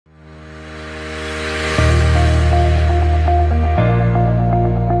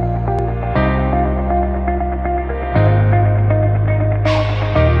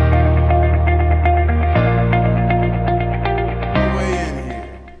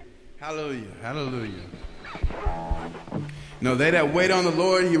Hallelujah, hallelujah. No, they that wait on the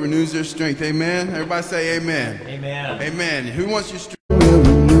Lord, he renews their strength. Amen. Everybody say amen. Amen. Amen. Who wants your strength? Will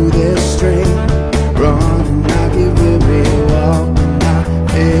renew their strength. Run and not get weary. Walk and not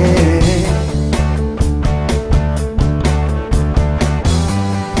faint.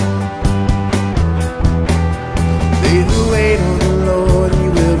 They that wait on the Lord, he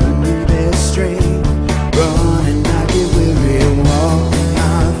will renew their strength. Run and not get weary. Walk and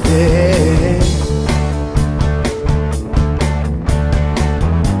not faint.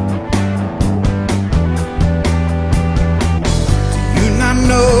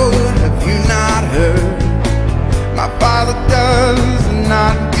 Know, have you not heard? My Father does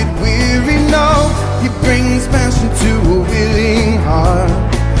not get weary, no. He brings passion to a willing heart.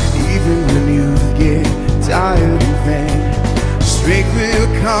 Even when you get tired and faint, strength will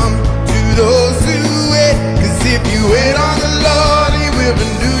come to those who wait. 'Cause if you wait on the Lord, he will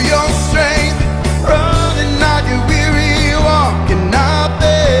renew your strength. Run and not get weary, walk and not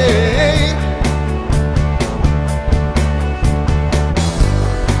faint.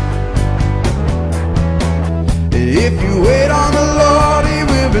 If you wait on the Lord, he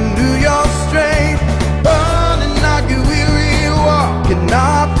will renew your strength. Run and not get weary, walk and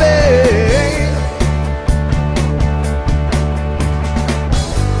not faint.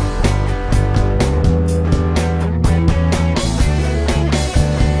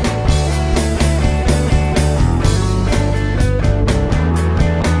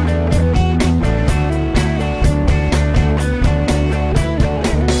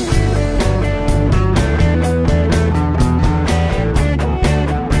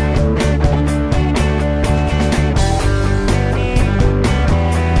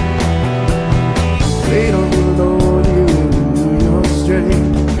 Wait on the Lord, he will renew your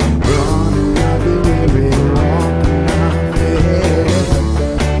strength. Run and not be weary, walk and not faint.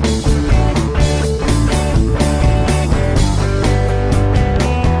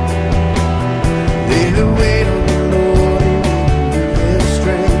 They that wait on the Lord, he will renew their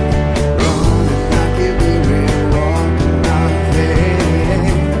strength. Run and not get weary, walk and not faint.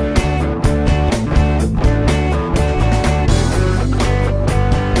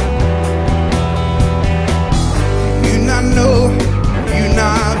 You not know, you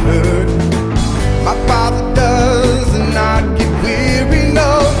not heard. My Father does not get weary,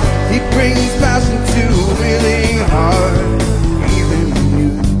 no. He brings passion to a willing heart. Even when you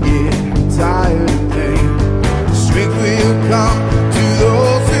get tired and faint, strength will come to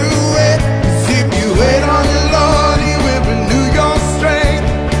those who wait. 'Cause if you wait on the Lord, he will renew your strength.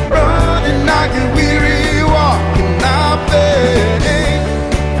 Run and not get weary, walk and not faint.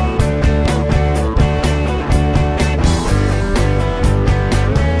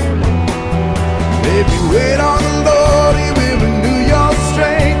 If you wait on the Lord, he will renew your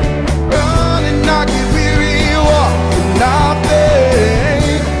strength. Run and not get weary, walk and not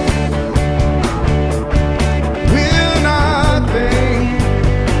faint. Will not faint.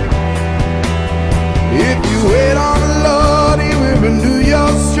 If you wait on the Lord, he will renew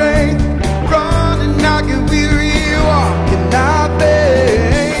your strength. Run and not get weary, walk and not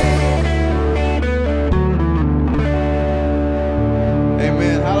faint.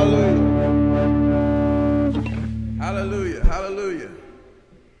 Amen. Hallelujah. Hallelujah, hallelujah.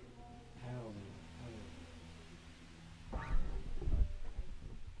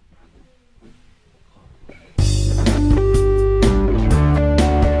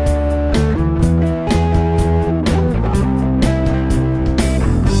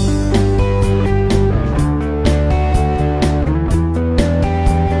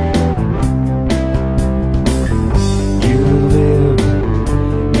 You lived,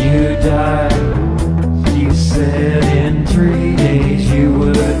 you died. You said in 3 days you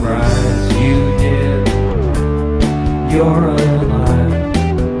would rise. You did. You're alive.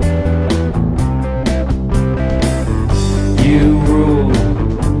 You rule,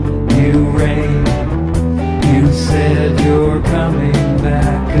 you reign. You said you're coming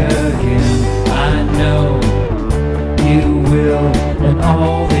back again. I know you will, and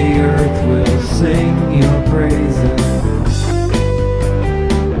all the earth will sing your praises.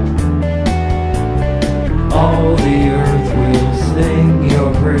 All the earth will sing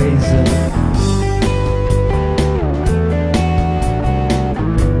your praises.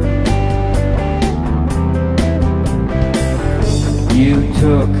 You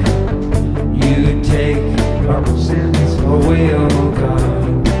took, you take our sins away, oh God.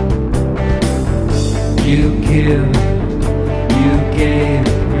 You give, you gave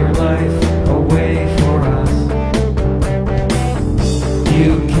your life away for us.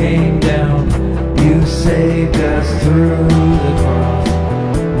 You came down, you saved us through the cross.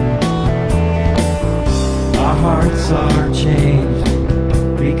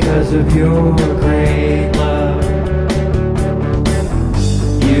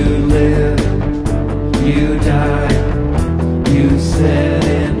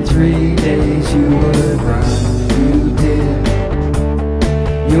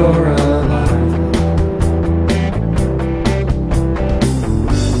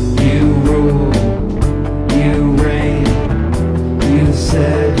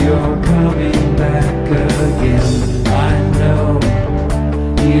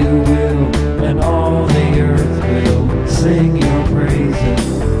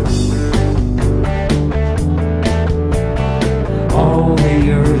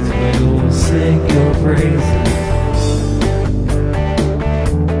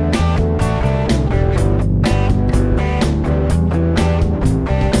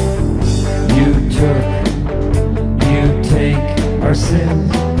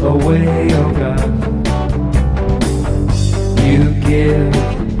 sins away, oh God. You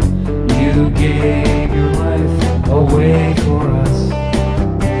gave your life away for us.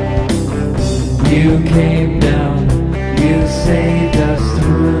 You came down, you saved us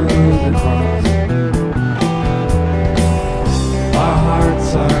through the cross. Our hearts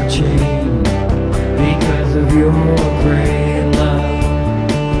are chained because of your great love.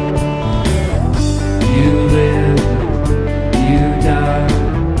 You lived, you died,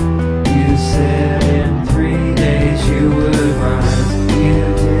 you said in 3 days you would rise. You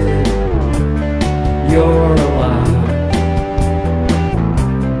did, you're alive.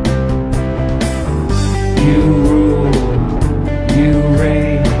 You rule, you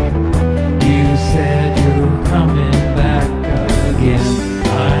reign, you said you're coming back again.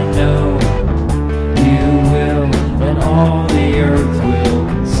 I know you will, and all the earth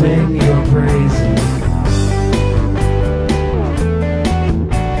will sing your praises.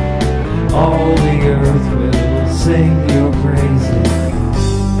 All the earth will sing your praises.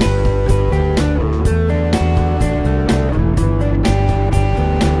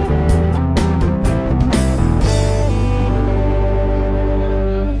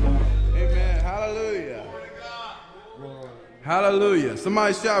 Hallelujah.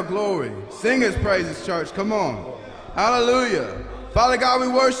 Somebody shout glory. Sing his praises, church. Come on. Hallelujah. Father God, we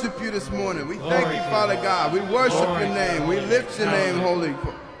worship you this morning. We thank you, Father God. We worship your name. We lift your name, holy.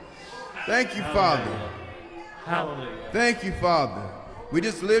 Thank you, Father. Hallelujah. Thank you, Father. We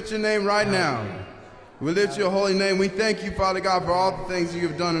just lift your name right now. We lift your holy name. We thank you, Father God, for all the things you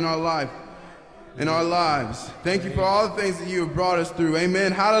have done in our life, in our lives. Thank you for all the things that you have brought us through.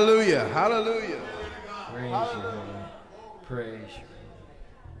 Amen. Hallelujah. Hallelujah. Praise you. Praise you.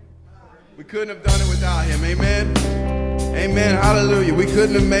 We couldn't have done it without him. Amen. Amen. Hallelujah. We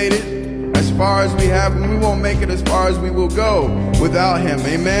couldn't have made it as far as we have, and we won't make it as far as we will go without him.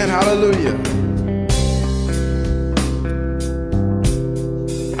 Amen. Hallelujah.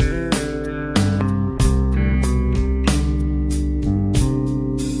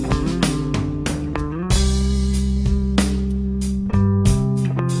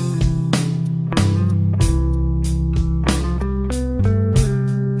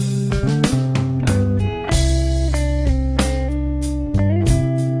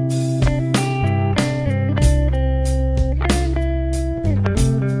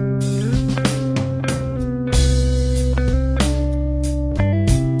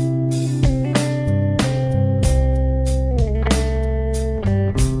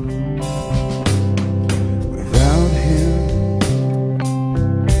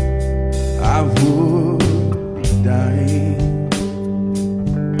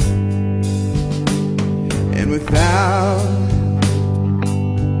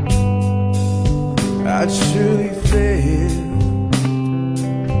 I'd surely fail,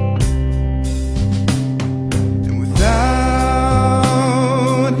 and without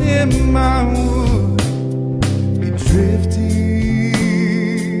him I would be drifting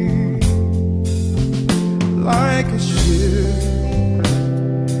like a ship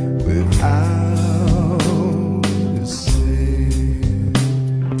without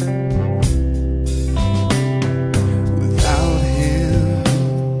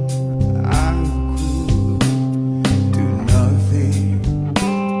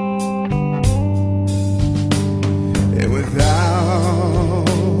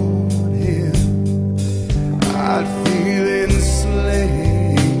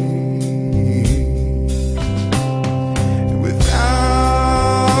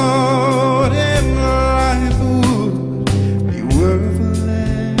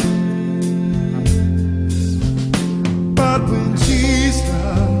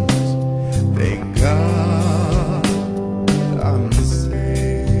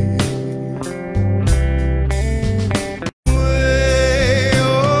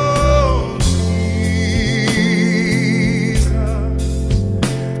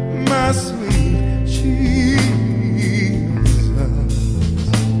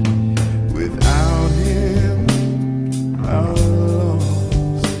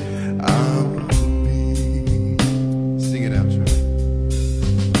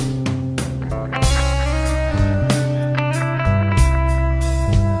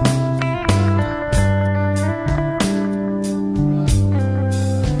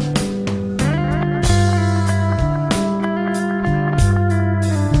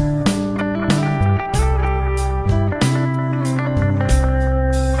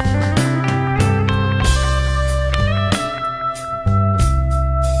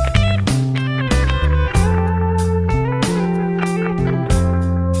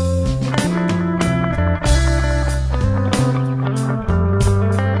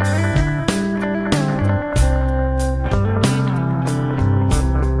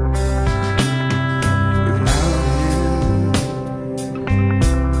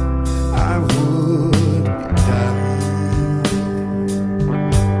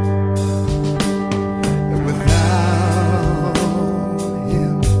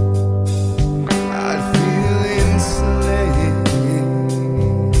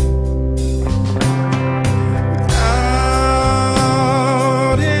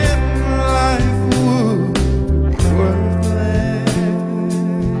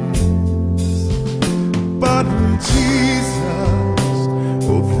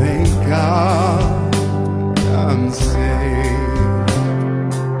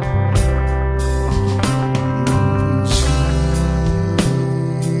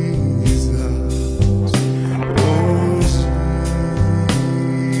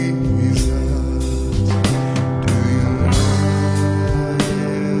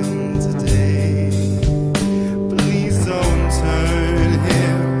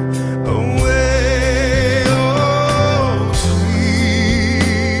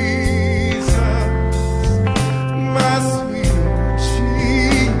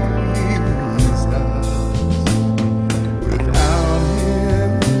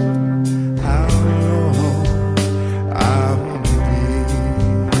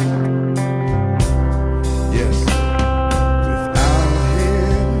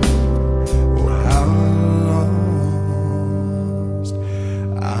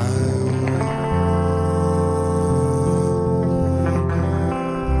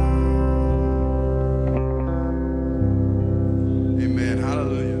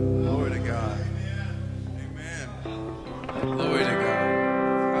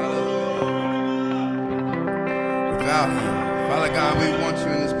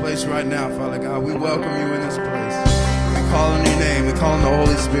place right now, Father God. We welcome you in this place. We call on your name. We call on the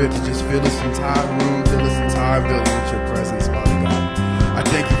Holy Spirit to just fill this entire room, fill this entire building with your presence, Father God. I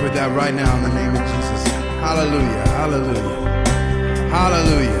thank you for that right now in the name of Jesus. Hallelujah, hallelujah,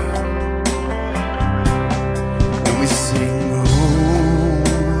 hallelujah. And we sing,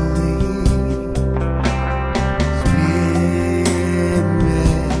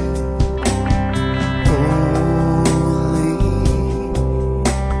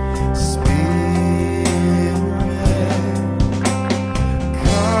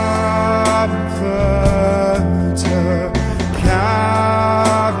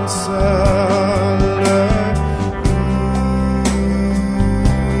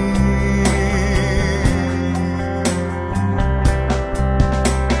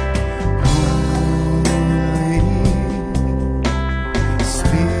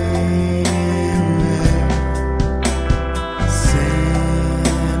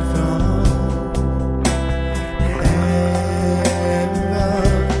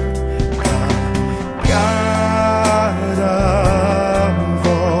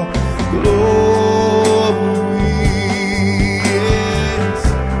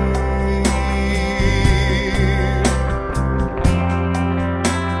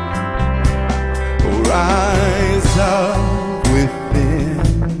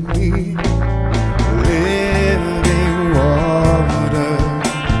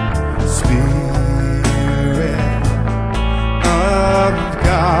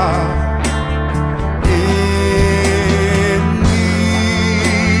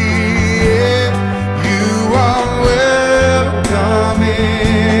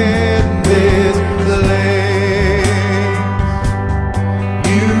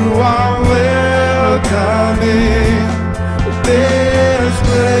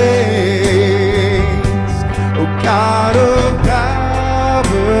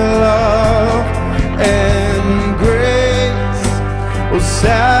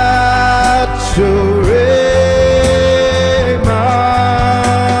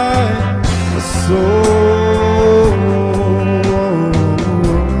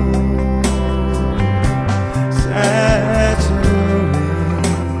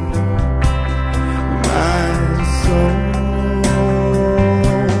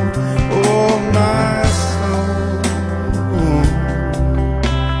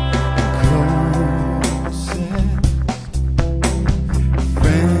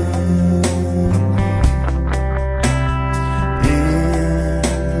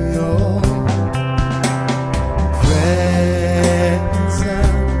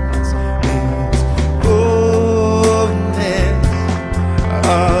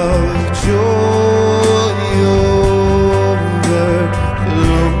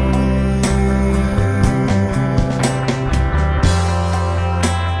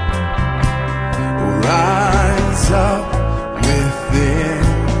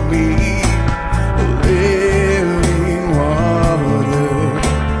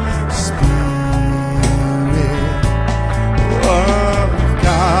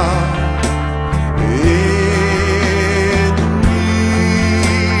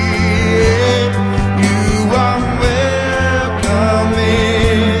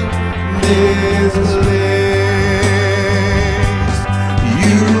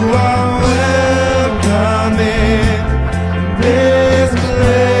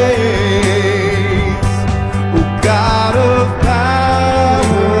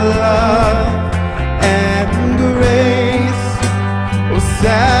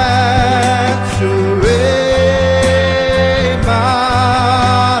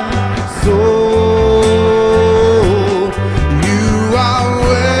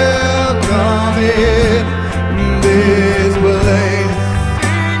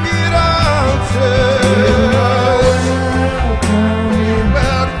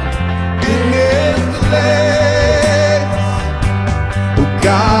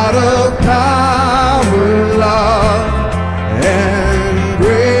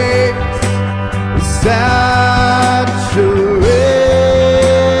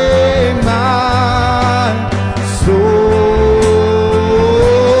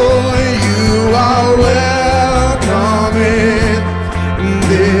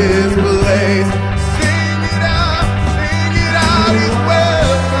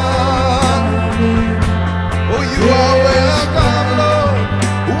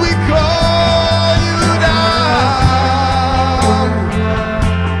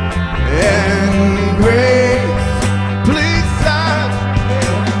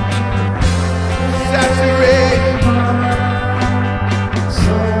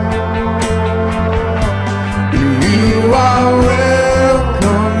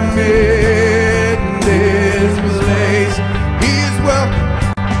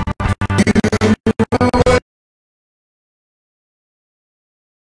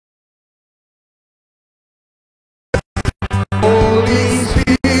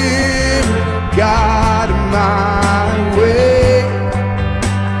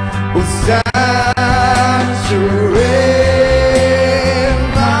 saturate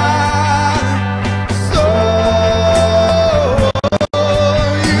my soul.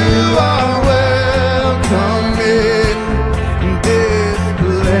 You are welcome in this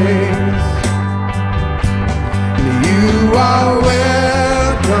place. You are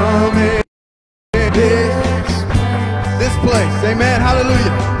welcome in this place. Amen.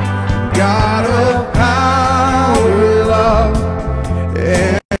 Hallelujah. God of power, love,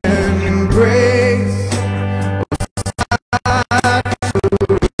 and grace.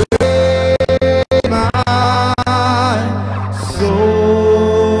 My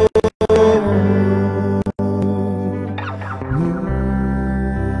soul.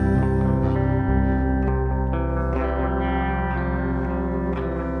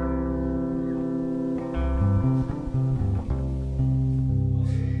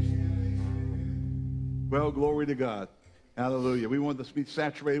 Well, glory to God. Hallelujah. We want to be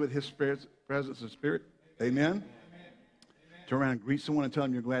saturated with His Spirit, presence and Spirit. Amen. Turn around and greet someone and tell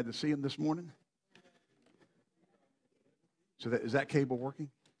them you're glad to see them this morning. So is that cable working?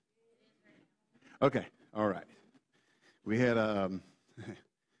 Okay. All right. We had the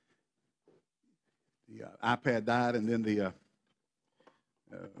iPad died, and then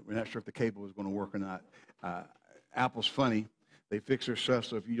we're not sure if the cable was going to work or not. Apple's funny. They fix their stuff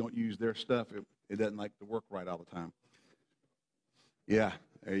so if you don't use their stuff, it doesn't like to work right all the time. Yeah,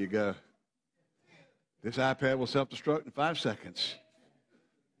 there you go. This iPad will self-destruct in 5 seconds.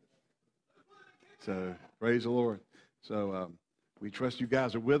 So praise the Lord. So we trust you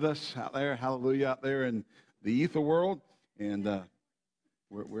guys are with us out there. Hallelujah, out there in the ether world. And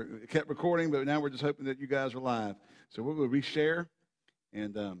we're kept recording, but now we're just hoping that you guys are live. So we're going to reshare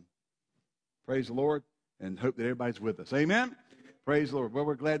and praise the Lord and hope that everybody's with us. Amen. Praise the Lord. Well,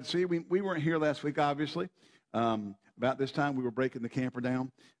 we're glad to see you. We weren't here last week, obviously. About this time, we were breaking the camper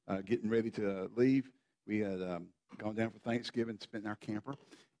down, getting ready to leave. We had gone down for Thanksgiving, spent in our camper,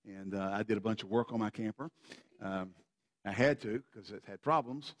 and I did a bunch of work on my camper. I had to because it had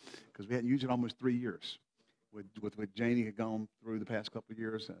problems because we hadn't used it almost 3 years. With Janie had gone through the past couple of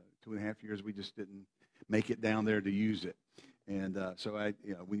years, 2.5 years, we just didn't make it down there to use it. And so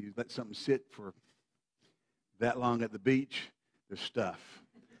when you let something sit for that long at the beach, there's stuff.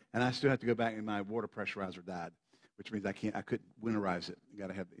 And I still have to go back, and my water pressurizer died, which means I couldn't winterize it. You got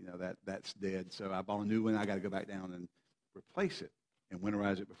to have, that's dead. So I bought a new one. I got to go back down and replace it and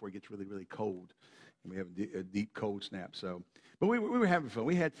winterize it before it gets really, really cold. And we have a deep cold snap. So, but we were having fun.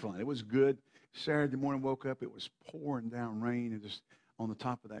 We had fun. It was good. Saturday morning, woke up. It was pouring down rain, and just on the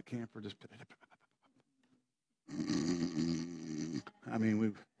top of that camper, just. I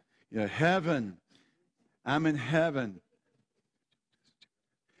mean, heaven. I'm in heaven.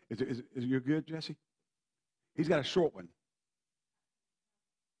 Is you good, Jesse? He's got a short one.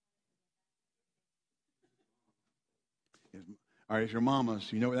 All right, it's your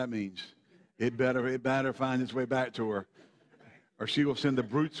mama's. You know what that means. It better find its way back to her, or she will send the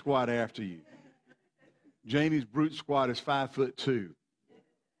brute squad after you. Jamie's brute squad is 5'2".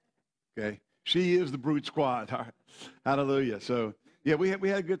 Okay, she is the brute squad. All right. Hallelujah. So yeah, we had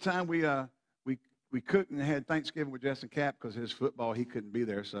a good time. We cooked and had Thanksgiving with Justin Cap because his football he couldn't be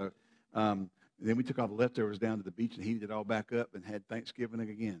there. So then we took all the leftovers down to the beach and heated it all back up and had Thanksgiving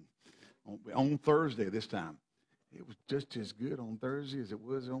again on Thursday this time. It was just as good on Thursday as it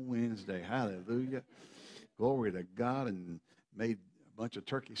was on Wednesday. Hallelujah. Glory to God. And made a bunch of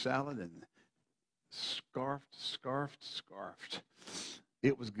turkey salad and scarfed.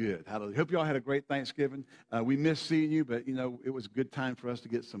 It was good. Hallelujah. Hope you all had a great Thanksgiving. We missed seeing you, but, it was a good time for us to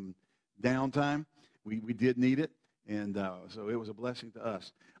get some downtime. We did need it, and so it was a blessing to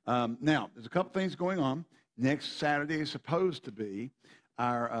us. Now, there's a couple things going on. Next Saturday is supposed to be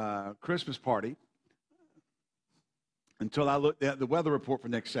our Christmas party until I looked at the weather report for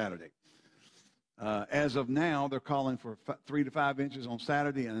next Saturday. As of now, they're calling for 3 to 5 inches on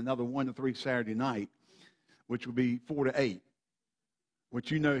Saturday and another 1 to 3 Saturday night, which would be 4 to 8. Which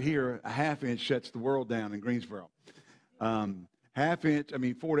here, a half inch shuts the world down in Greensboro. Half inch,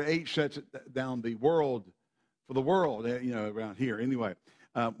 4 to 8 shuts it down the world for the world, around here. Anyway,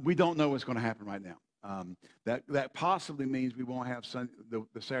 we don't know what's going to happen right now. That possibly means we won't have the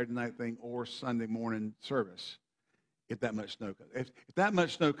Saturday night thing or Sunday morning service if that much snow comes. If that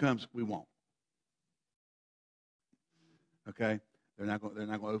much snow comes, we won't. Okay, they're not going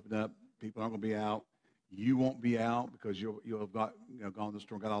to open up. People aren't going to be out. You won't be out because you'll have gone to the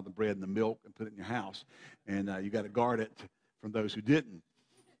store and got all the bread and the milk and put it in your house, and you got to guard it from those who didn't.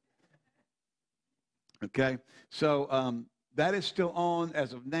 Okay, so that is still on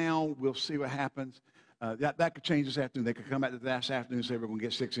as of now. We'll see what happens. that could change this afternoon. They could come back this afternoon and say we're going to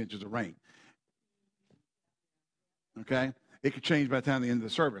get 6 inches of rain. Okay? It could change by the time the end of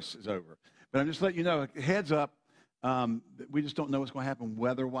the service is over. But I'm just letting you know, heads up, we just don't know what's going to happen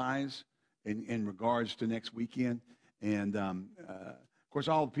weather-wise in regards to next weekend. And, of course,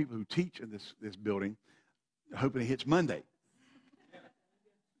 all the people who teach in this building are hoping it hits Monday.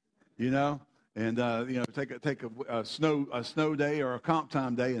 You know? And, take a snow day or a comp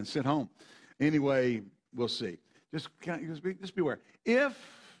time day and sit home. Anyway, we'll see. Just be aware. If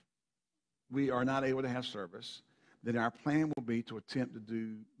we are not able to have service, then our plan will be to attempt to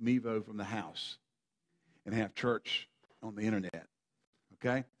do Mevo from the house and have church on the internet,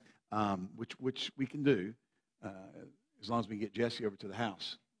 okay? Which we can do as long as we get Jesse over to the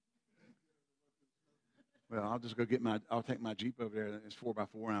house. Well, I'll just go I'll take my Jeep over there. It's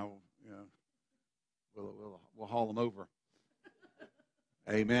 4x4, and we'll haul them over.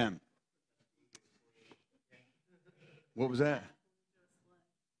 Amen. What was that?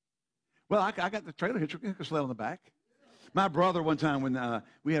 Well, I got the trailer hitch. We can sled on the back. My brother, one time when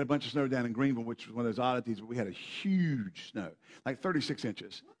we had a bunch of snow down in Greenville, which was one of those oddities, but we had a huge snow, like 36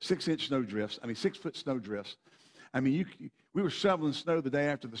 inches, 6-inch snow drifts. 6-foot snow drifts. We were shoveling snow the day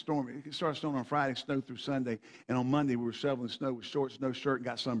after the storm. It started snowing on Friday, snowed through Sunday, and on Monday we were shoveling snow with shorts, no shirt, and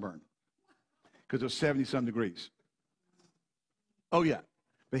got sunburned because it was 70-some degrees. Oh yeah,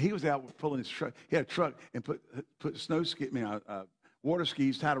 but he was out pulling his truck. He had a truck and put snow water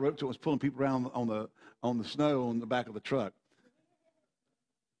skis, tied a rope to it, was pulling people around on the snow on the back of the truck.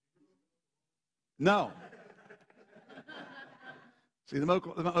 No. See, the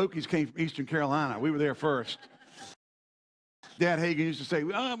Okies came from Eastern Carolina. We were there first. Dad Hagen used to say,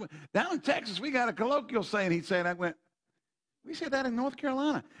 down in Texas, we got a colloquial saying. He'd say, and I went, we said that in North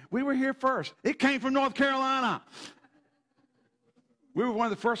Carolina. We were here first. It came from North Carolina. We were one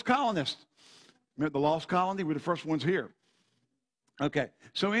of the first colonists. Remember the Lost Colony? We were the first ones here. Okay,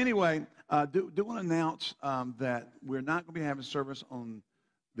 so anyway, do want to announce that we're not going to be having service on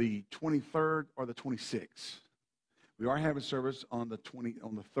the 23rd or the 26th. We are having service on the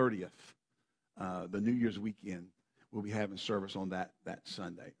 30th, the New Year's weekend. We'll be having service on that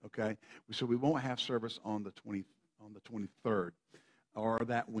Sunday. Okay, so we won't have service on the 23rd or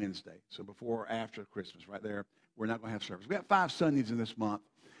that Wednesday. So before or after Christmas, right there, we're not going to have service. We got 5 Sundays in this month,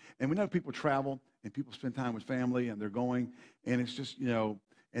 and we know people travel and people spend time with family and they're going, and it's just and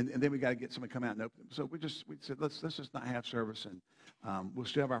then we got to get somebody to come out and open. So we said let's just not have service, and we'll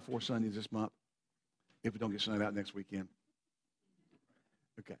still have our 4 Sundays this month if we don't get snowed out next weekend.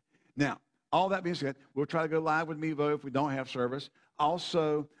 Okay. Now, all that being said, we'll try to go live with Mevo if we don't have service.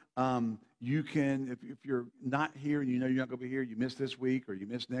 Also, you can, if you're not here and you know you're not going to be here, you missed this week or you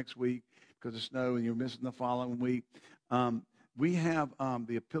missed next week because of snow and you're missing the following week, we have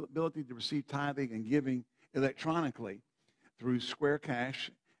the ability to receive tithing and giving electronically through Square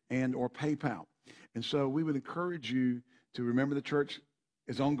Cash and or PayPal. And so we would encourage you to remember the church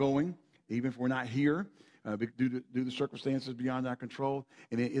is ongoing, even if we're not here, due to the circumstances beyond our control.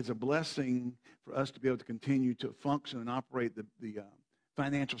 And it is a blessing for us to be able to continue to function and operate the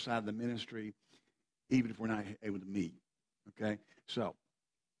financial side of the ministry, even if we're not able to meet. Okay? So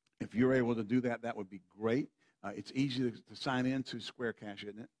if you're able to do that, that would be great. It's easy to sign in to Square Cash,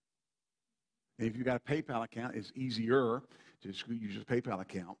 isn't it? And if you've got a PayPal account, it's easier to just use your PayPal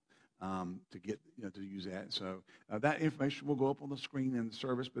account to get to use that. So that information will go up on the screen in the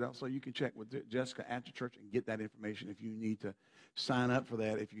service, but also you can check with Jessica after church and get that information if you need to sign up for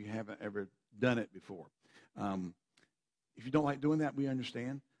that if you haven't ever done it before. If you don't like doing that, we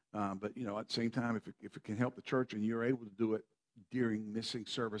understand. But at the same time, if it can help the church and you're able to do it during missing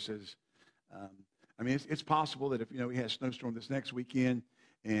services, it's possible that if we had a snowstorm this next weekend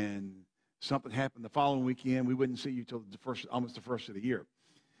and something happened the following weekend, we wouldn't see you till almost the first of the year.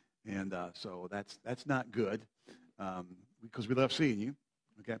 And so that's not good because we love seeing you.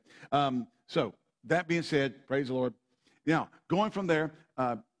 Okay. So that being said, praise the Lord. Now going from there,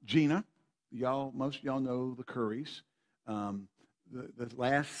 Gina, most of y'all know the Currys. The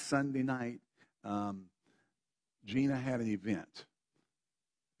last Sunday night, Gina had an event.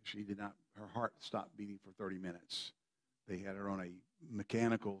 She did not. Her heart stopped beating for 30 minutes. They had her on a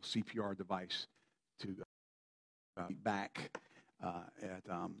mechanical CPR device to back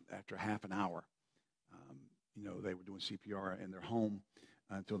after half an hour. They were doing CPR in their home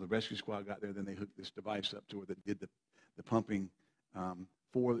until the rescue squad got there. Then they hooked this device up to her that did the pumping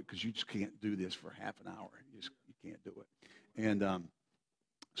because you just can't do this for half an hour. You can't do it. And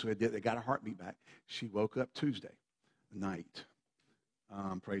so they got her heartbeat back. She woke up Tuesday night.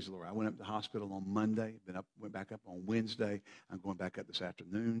 Praise the Lord. I went up to the hospital on Monday, then went back up on Wednesday. I'm going back up this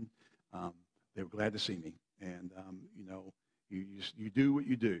afternoon. they were glad to see me. And, you do what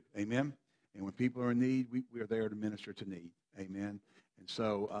you do. Amen? And when people are in need, we are there to minister to need. Amen? And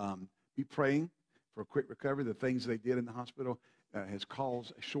so be praying for a quick recovery. The things they did in the hospital has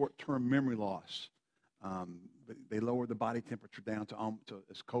caused a short-term memory loss. But they lowered the body temperature down to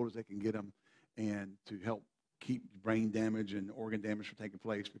as cold as they can get them, and to help keep brain damage and organ damage from taking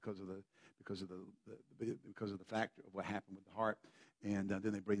place because of the fact of what happened with the heart. And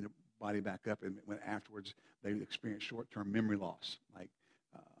then they bring the body back up, and when afterwards they experienced short-term memory loss. Like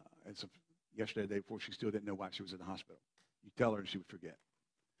as of yesterday, the day before, she still didn't know why she was in the hospital. You tell her and she would forget.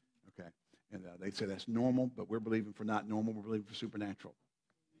 Okay, and they say that's normal, but we're believing for not normal. We're believing for supernatural.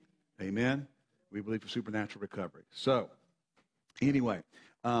 Amen. We believe for supernatural recovery. So, anyway,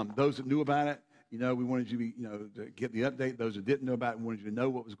 those that knew about it, we wanted you to get the update. Those that didn't know about it, we wanted you to know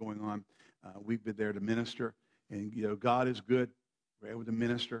what was going on. We've been there to minister, and God is good. We're able to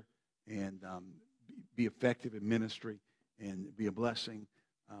minister and be effective in ministry and be a blessing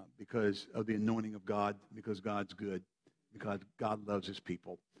because of the anointing of God, because God's good, because God loves His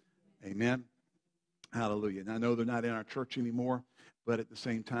people. Amen. Hallelujah. And I know they're not in our church anymore, but at the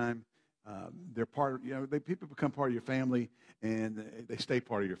same time, they're part of, people become part of your family, and they stay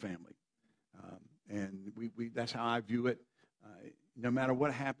part of your family. And that's how I view it. No matter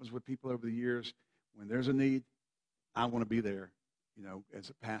what happens with people over the years, when there's a need, I want to be there, as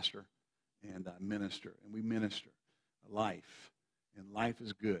a pastor and minister. And we minister life, and life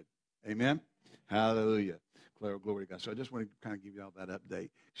is good. Amen? Hallelujah. Glory to God. So I just want to kind of give you all that update.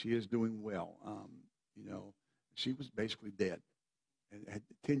 She is doing well. She was basically dead. And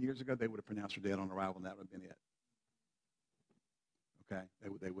 10 years ago, they would have pronounced her dead on arrival, and that would have been it. Okay,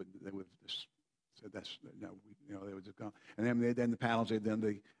 they would just said that's they would just go. And then they'd done the paddles, they'd done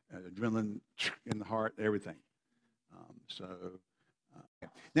the adrenaline in the heart, everything.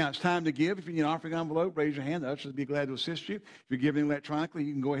 Now it's time to give. If you need an offering envelope, raise your hand. The ushers will be glad to assist you. If you're giving electronically,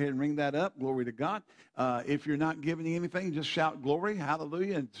 you can go ahead and ring that up. Glory to God. If you're not giving anything, just shout glory,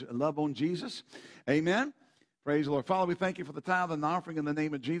 hallelujah, and love on Jesus. Amen. Praise the Lord. Father, we thank you for the tithe and the offering in the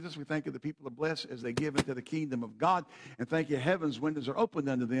name of Jesus. We thank you the people are blessed as they give into the kingdom of God. And thank you, heaven's windows are opened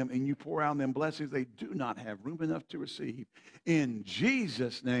unto them, and you pour out them blessings they do not have room enough to receive. In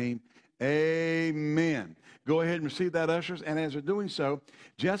Jesus' name, amen. Go ahead and receive that, ushers. And as they're doing so,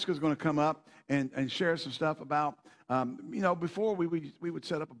 Jessica's going to come up and share some stuff about, before we would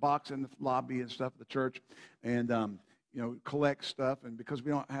set up a box in the lobby and stuff at the church and, collect stuff. And because we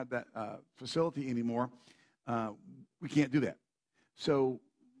don't have that facility anymore, we can't do that. So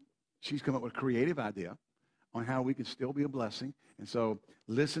she's come up with a creative idea on how we can still be a blessing. And so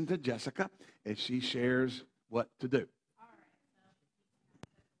listen to Jessica as she shares what to do. All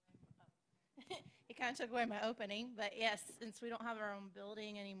right. He kind of took away my opening, but yes, since we don't have our own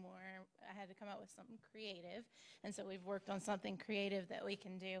building anymore, I had to come up with something creative. And so we've worked on something creative that we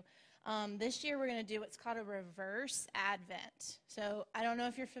can do. This year we're going to do what's called a reverse Advent. So I don't know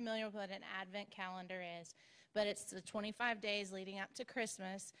if you're familiar with what an Advent calendar is, but it's the 25 days leading up to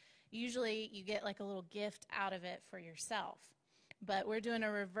Christmas. Usually you get like a little gift out of it for yourself. But we're doing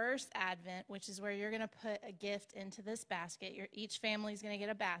a reverse Advent, which is where you're going to put a gift into this basket. Each family is going to get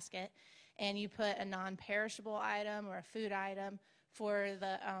a basket, and you put a non-perishable item or a food item for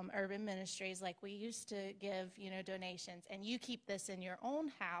the urban ministries, like we used to give, donations. And you keep this in your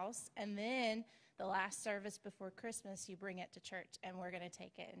own house, and then the last service before Christmas, you bring it to church, and we're going to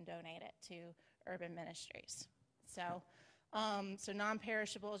take it and donate it to urban ministries. So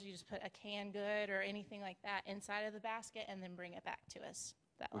non-perishables, you just put a canned good or anything like that inside of the basket and then bring it back to us.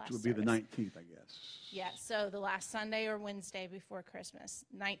 Which would be the 19th, I guess. Yeah, so the last Sunday or Wednesday before Christmas.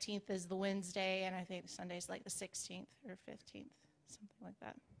 19th is the Wednesday, and I think Sunday's like the 16th or 15th, something like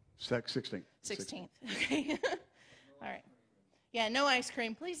that. 16th. 16th, okay. All right. Yeah, no ice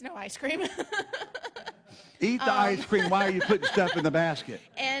cream. Please, no ice cream. Eat the ice cream. Why are you putting stuff in the basket?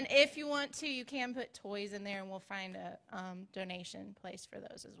 And if you want to, you can put toys in there, and we'll find a donation place for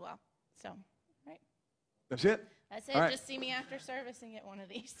those as well. So, right. That's it? That's it. Right. Just see me after service and get one of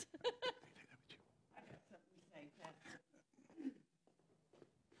these.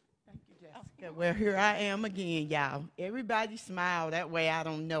 Thank you, Jessica. Well, here I am again, y'all. Everybody smile. That way I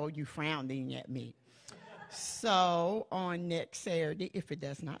don't know you frowning at me. So on next Saturday, if it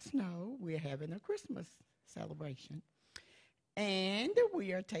does not snow, we're having a Christmas celebration. And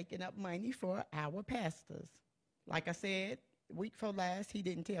we are taking up money for our pastors. Like I said, week before last, he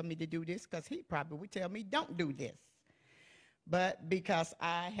didn't tell me to do this because he probably would tell me don't do this. But because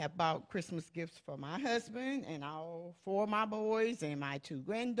I have bought Christmas gifts for my husband and all 4 of my boys and my 2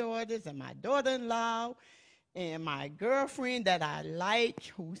 granddaughters and my daughter-in-law, and my girlfriend that I like,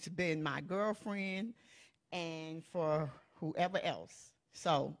 who's been my girlfriend, and for whoever else.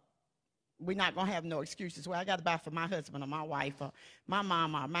 So we're not going to have no excuses. Well, I got to buy for my husband or my wife or my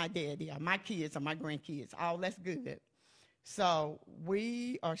mom or my daddy or my kids or my grandkids. All that's good. So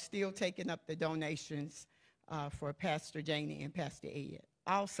we are still taking up the donations for Pastor Janie and Pastor Ed.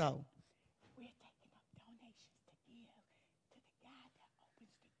 Also, we're taking up donations to give to the guy that opens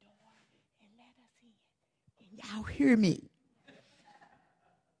the door and let us in. Can y'all hear me?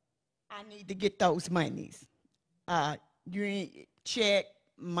 I need to get those monies. You ain't check,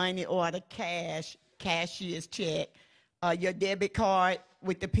 money order, cash, cashier's check, your debit card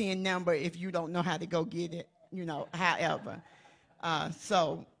with the PIN number if you don't know how to go get it, however.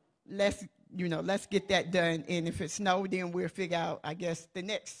 So let's get that done. And if it's no, then we'll figure out, I guess, the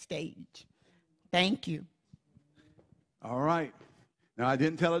next stage. Thank you. All right. Now, I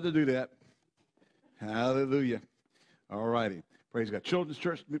didn't tell her to do that. Hallelujah. All righty. Praise God. Children's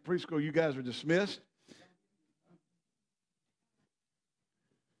Church Preschool, you guys are dismissed.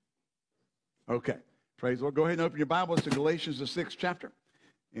 Okay. Praise the Lord. Go ahead and open your Bibles to Galatians, the 6th chapter.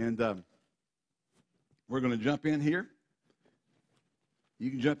 And we're going to jump in here.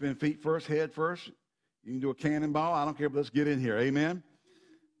 You can jump in feet first, head first. You can do a cannonball. I don't care, but let's get in here. Amen.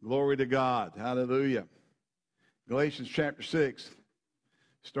 Glory to God. Hallelujah. Galatians chapter 6,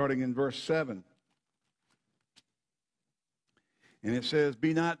 starting in verse 7. And it says,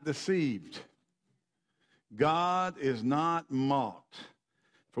 "Be not deceived. God is not mocked.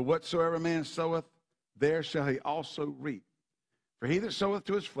 For whatsoever man soweth, there shall he also reap. For he that soweth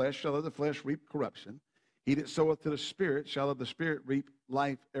to his flesh shall of the flesh reap corruption. He that soweth to the Spirit shall of the Spirit reap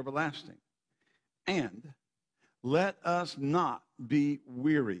life everlasting. And let us not be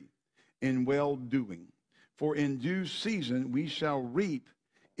weary in well-doing. For in due season we shall reap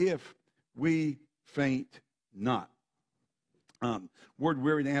if we faint not." Word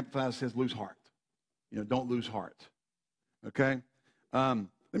weary, the Amplified says lose heart. Don't lose heart. Okay?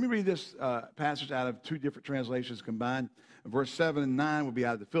 Let me read this passage out of two different translations combined. Verse 7 and 9 will be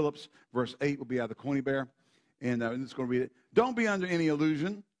out of the Phillips. Verse 8 will be out of the Coiney Bear. And I'm just going to read it. "Don't be under any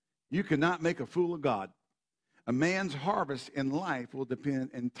illusion. You cannot make a fool of God. A man's harvest in life will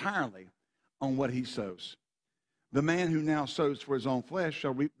depend entirely on what he sows. The man who now sows for his own flesh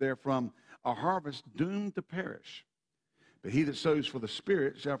shall reap therefrom a harvest doomed to perish. But he that sows for the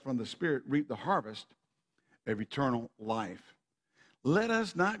Spirit shall from the Spirit reap the harvest of eternal life. Let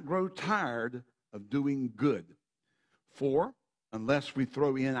us not grow tired of doing good. For unless we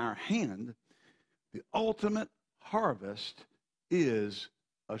throw in our hand, the ultimate harvest is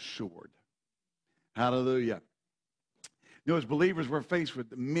assured." Hallelujah. As believers, we're faced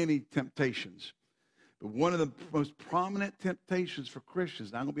with many temptations. But one of the most prominent temptations for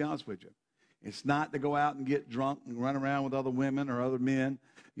Christians, and I'm going to be honest with you, it's not to go out and get drunk and run around with other women or other men,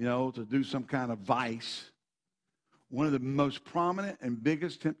 to do some kind of vice. One of the most prominent and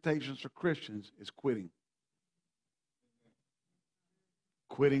biggest temptations for Christians is quitting.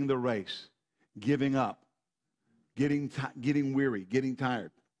 Quitting the race, giving up, getting weary, getting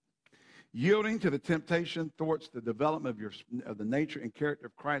tired. Yielding to the temptation thwarts the development of the nature and character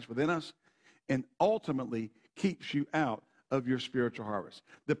of Christ within us, and ultimately keeps you out of your spiritual harvest.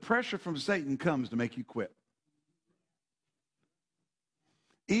 The pressure from Satan comes to make you quit.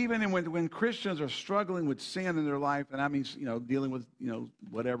 Even when Christians are struggling with sin in their life, and I mean, dealing with,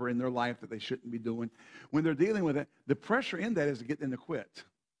 whatever in their life that they shouldn't be doing, when they're dealing with it, the pressure in that is to get them to quit.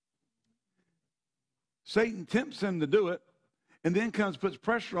 Satan tempts them to do it, and then puts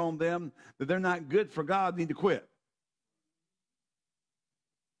pressure on them that they're not good for God, need to quit.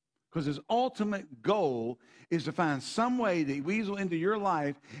 Because his ultimate goal is to find some way to weasel into your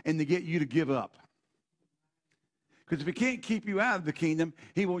life and to get you to give up. Because if he can't keep you out of the kingdom,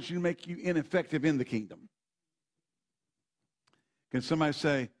 he wants you to make you ineffective in the kingdom. Can somebody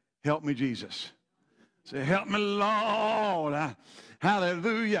say, "Help me, Jesus"? Say, "Help me, Lord."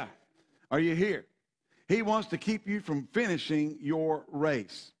 Hallelujah. Are you here? He wants to keep you from finishing your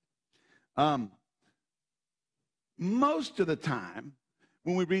race. Most of the time,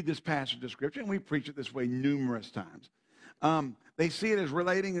 when we read this passage of Scripture, and we preach it this way numerous times, they see it as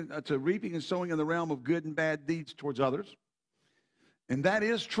relating to reaping and sowing in the realm of good and bad deeds towards others. And that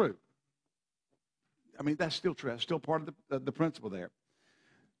is true. I mean, that's still true. That's still part of the principle there.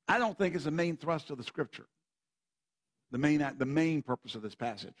 I don't think it's the main thrust of the Scripture, the main purpose of this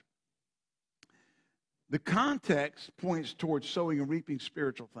passage. The context points towards sowing and reaping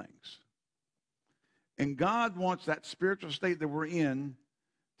spiritual things. And God wants that spiritual state that we're in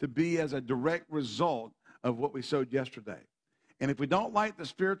to be as a direct result of what we sowed yesterday. And if we don't like the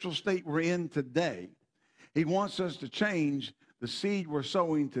spiritual state we're in today, He wants us to change the seed we're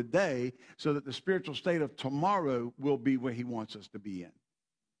sowing today so that the spiritual state of tomorrow will be where he wants us to be in.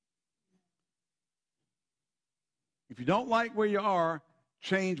 If you don't like where you are,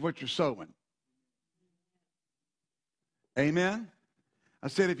 change what you're sowing. Amen? I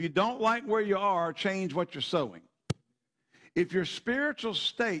said, if you don't like where you are, change what you're sowing. If your spiritual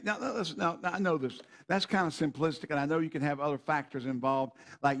state, now I know this, that's kind of simplistic, and I know you can have other factors involved,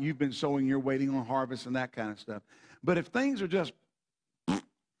 like you've been sowing, you're waiting on harvest and that kind of stuff. But if things are just,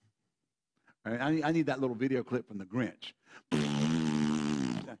 I need that little video clip from the Grinch.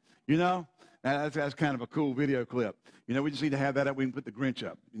 You know, that's kind of a cool video clip. You know, we just need to have that up. We can put the Grinch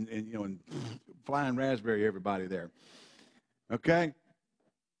up, and you know, and flying raspberry everybody there. Okay?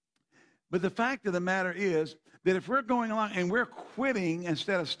 But the fact of the matter is that if we're going along and we're quitting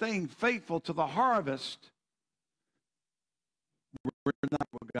instead of staying faithful to the harvest, we're not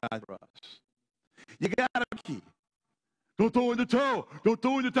what God for us. You got to keep. Don't throw in the towel. Don't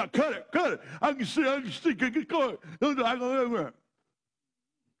throw in the towel. Cut it. Cut it. I can see. Get going.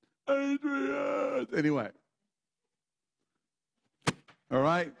 Anyway. All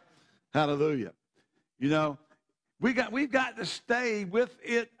right. Hallelujah. You know, we've got to stay with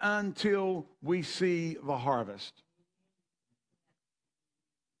it until we see the harvest.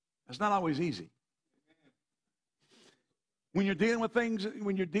 It's not always easy. When you're dealing with things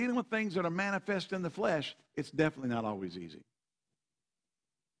that are manifest in the flesh, it's definitely not always easy.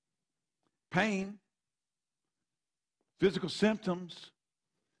 Pain, physical symptoms,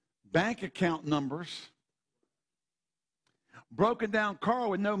 bank account numbers, broken down car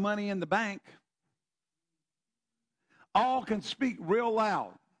with no money in the bank, all can speak real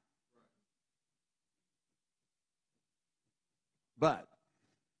loud. But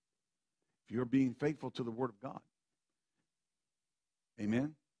if you're being faithful to the Word of God,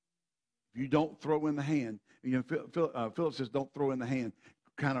 amen? If you don't throw in the hand, you know, Philip says don't throw in the hand.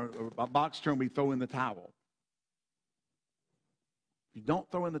 Kind of a box term, we throw in the towel. If you don't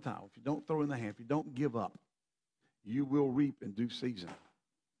throw in the towel, if you don't throw in the hand, if you don't give up, you will reap in due season.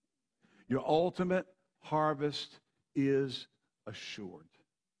 Your ultimate harvest is assured.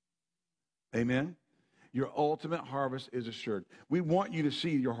 Amen? Your ultimate harvest is assured. We want you to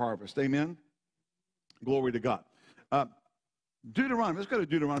see your harvest. Amen? Glory to God. Deuteronomy, let's go to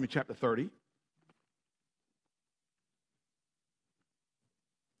Deuteronomy chapter 30.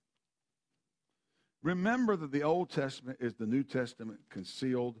 Remember that the Old Testament is the New Testament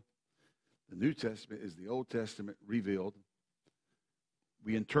concealed. The New Testament is the Old Testament revealed.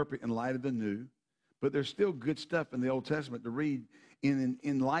 We interpret in light of the New, but there's still good stuff in the Old Testament to read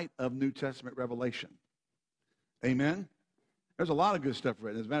in light of New Testament revelation. Amen? There's a lot of good stuff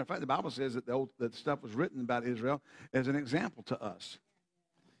written. As a matter of fact, the Bible says that that stuff was written about Israel as an example to us.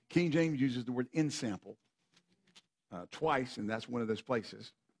 King James uses the word ensample twice, and that's one of those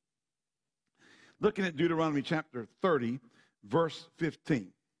places. Looking at Deuteronomy chapter 30, verse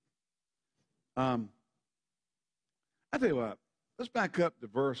 15. I tell you what, let's back up to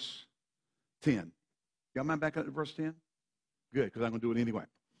verse 10. Y'all mind back up to verse 10? Good, because I'm going to do it anyway.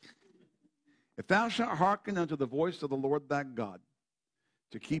 If thou shalt hearken unto the voice of the Lord thy God,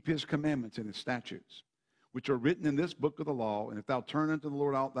 to keep his commandments and his statutes, which are written in this book of the law, and if thou turn unto the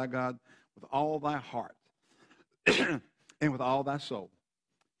Lord thy God with all thy heart and with all thy soul,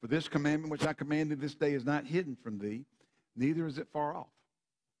 for this commandment which I commanded this day is not hidden from thee, neither is it far off.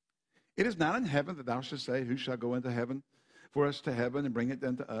 It is not in heaven that thou shalt say, who shall go into heaven for us to heaven and bring it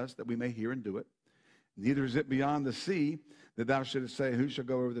unto us, that we may hear and do it. Neither is it beyond the sea that thou shouldest say, who shall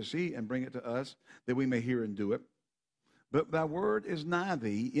go over the sea and bring it to us, that we may hear and do it. But thy word is nigh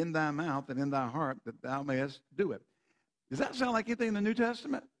thee, in thy mouth and in thy heart, that thou mayest do it. Does that sound like anything in the New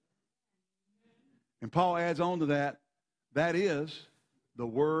Testament? And Paul adds on to that, that is the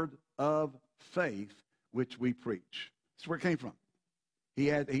word of faith which we preach. That's where it came from. He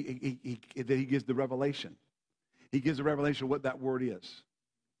gives the revelation. He gives the revelation of what that word is,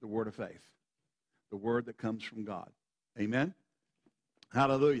 the word of faith, the word that comes from God. Amen?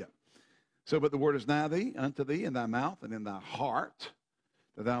 Hallelujah. So, but the word is nigh thee, unto thee, in thy mouth and in thy heart,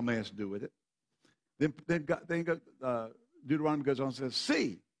 that thou mayest do with it. Then Deuteronomy goes on and says,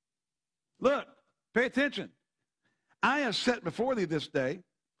 see, look, pay attention. I have set before thee this day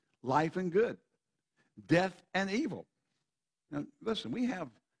life and good, death and evil. Now, listen, we have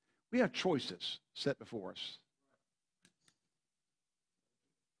choices set before us.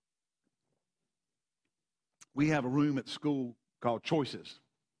 We have a room at school called choices.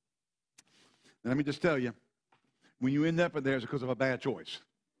 And let me just tell you, when you end up in there, it's because of a bad choice.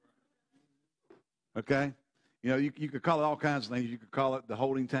 Okay? You know, you could call it all kinds of things. You could call it the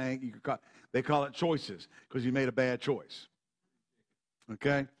holding tank. They call it choices because you made a bad choice.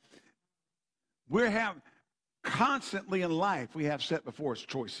 Okay? Constantly in life, we have set before us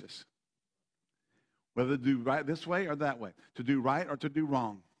choices. Whether to do right this way or that way. To do right or to do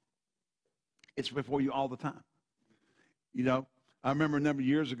wrong. It's before you all the time. You know, I remember a number of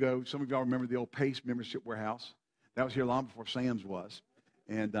years ago, some of y'all remember the old Pace membership warehouse. That was here long before Sam's was.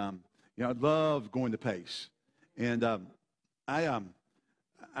 And, you know, I loved going to Pace. And I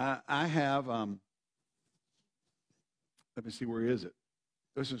have, let me see, where is it?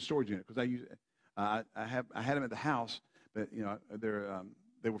 This is a storage unit because I had them at the house, but, you know,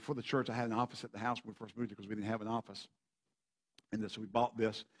 they were for the church. I had an office at the house when we first moved here because we didn't have an office. And so we bought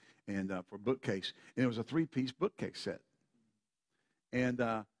this and for a bookcase. And it was a 3-piece bookcase set. And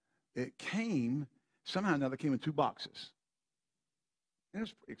it somehow or another came in 2 boxes. And it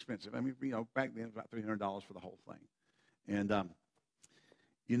was expensive. I mean, you know, back then it was about $300 for the whole thing. And,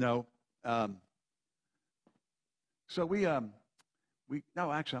 you know, so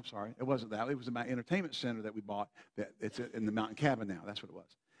no, actually, I'm sorry. It wasn't that. It was my entertainment center that we bought. It's in the mountain cabin now. That's what it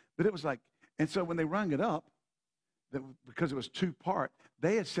was. But it was like, and so when they rung it up, because it was 2-part,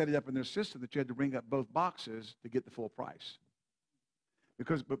 they had set it up in their system that you had to ring up both boxes to get the full price.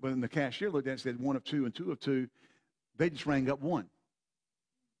 But when the cashier looked at it and said 1 of 2 and 2 of 2, they just rang up 1.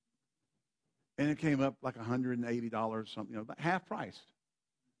 And it came up like $180, something, you know, about half price.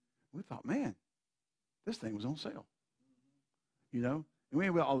 We thought, man, this thing was on sale. You know, and we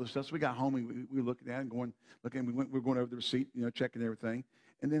had all this stuff. So we got home and we were looking at it and we were going over the receipt, you know, checking everything.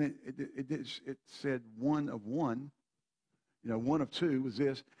 And then it said 1 of 1, you know, 1 of 2 was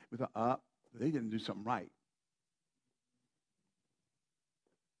this. We thought, they didn't do something right.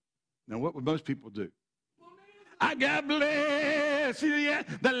 Now, what would most people do? I got blessed. Yeah,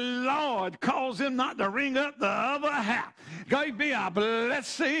 the Lord calls him not to ring up the other half. God be a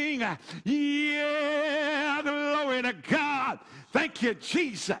blessing. Yeah, glory to God. Thank you,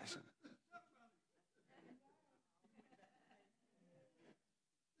 Jesus.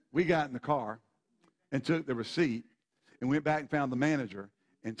 We got in the car and took the receipt and went back and found the manager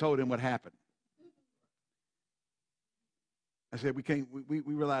and told him what happened. I said, we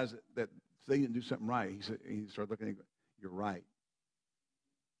realized that they didn't do something right. He started looking at me, you're right.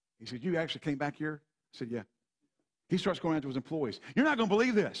 He said, you actually came back here? I said, yeah. He starts going out to his employees. You're not going to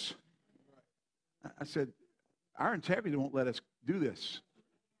believe this. I said, our integrity won't let us do this.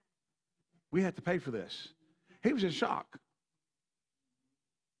 We have to pay for this. He was in shock.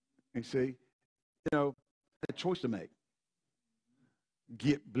 And see, you know, I had a choice to make.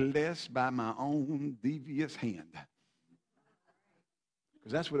 Get blessed by my own devious hand.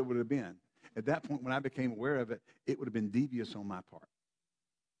 Because that's what it would have been. At that point, when I became aware of it, it would have been devious on my part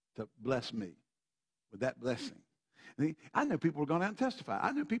to bless me with that blessing. And I know people were going out and testify.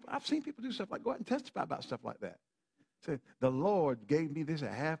 I've seen people do stuff like go out and testify about stuff like that. Say, the Lord gave me this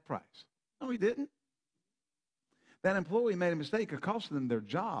at half price. No, he didn't. That employee made a mistake. It cost them their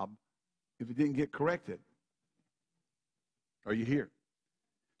job if it didn't get corrected. Are you here?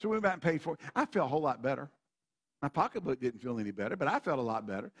 So we went back and paid for it. I felt a whole lot better. My pocketbook didn't feel any better, but I felt a lot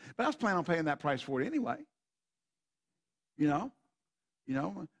better. But I was planning on paying that price for it anyway. You know,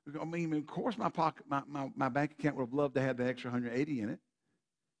 I mean, of course, my bank account would have loved to have the extra 180 in it,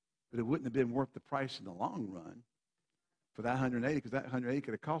 but it wouldn't have been worth the price in the long run for that 180, because that 180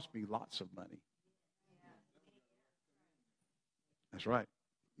 could have cost me lots of money. That's right.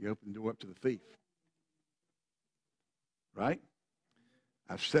 You open the door up to the thief. Right?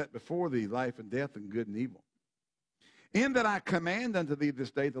 I've set before thee life and death and good and evil. In that I command unto thee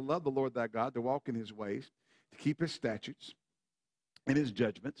this day to love the Lord thy God, to walk in his ways, to keep his statutes and his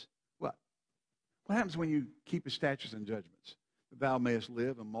judgments. What? What happens when you keep his statutes and judgments? That thou mayest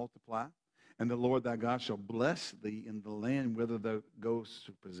live and multiply, and the Lord thy God shall bless thee in the land whither thou goest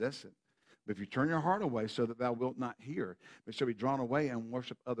to possess it. But if you turn your heart away so that thou wilt not hear, but shall be drawn away and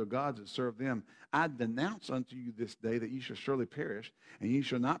worship other gods and serve them, I denounce unto you this day that ye shall surely perish, and ye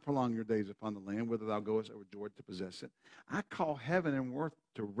shall not prolong your days upon the land whither thou goest over Jordan to possess it. I call heaven and earth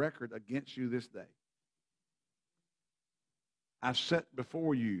to record against you this day. I've set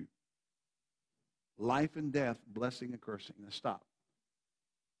before you life and death, blessing and cursing. Now stop.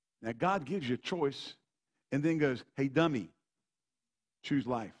 Now God gives you a choice and then goes, hey, dummy, choose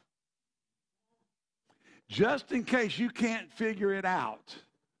life. Just in case you can't figure it out,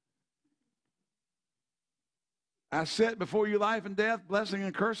 I set before you life and death, blessing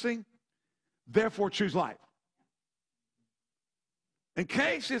and cursing, therefore choose life. In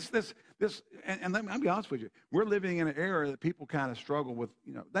case it's this, and let me be honest with you, we're living in an era that people kind of struggle with,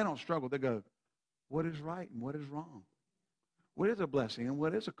 they don't struggle, they go, what is right and what is wrong. What is a blessing and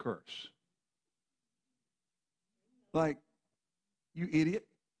what is a curse? Like, you idiot.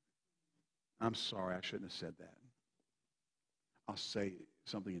 I'm sorry, I shouldn't have said that. I'll say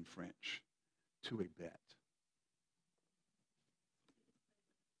something in French. To a bet.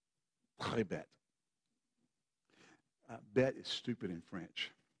 Très bête. Bet is stupid in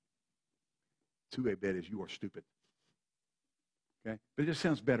French. To a bet is you are stupid. Okay? But it just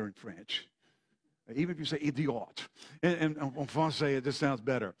sounds better in French. Even if you say idiot. And en français, it just sounds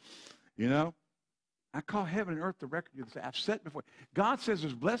better. You know? I call heaven and earth the record you. I've set before you. God says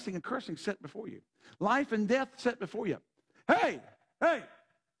there's blessing and cursing set before you. Life and death set before you. Hey,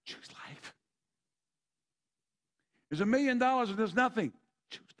 choose life. There's $1 million and there's nothing.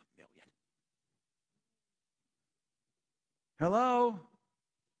 Choose the million. Hello?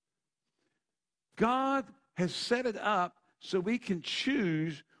 God has set it up so we can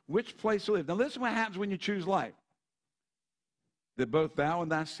choose which place to live. Now listen what happens when you choose life. That both thou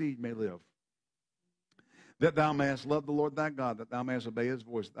and thy seed may live. That thou mayest love the Lord thy God, that thou mayest obey his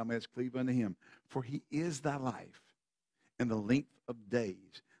voice, that thou mayest cleave unto him. For he is thy life and the length of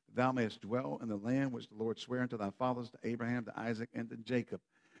days. That thou mayest dwell in the land which the Lord sware unto thy fathers, to Abraham, to Isaac, and to Jacob,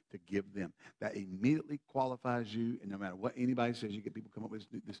 to give them. That immediately qualifies you, and no matter what anybody says, you get people come up with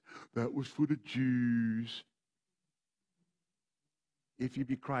this, that was for the Jews. If you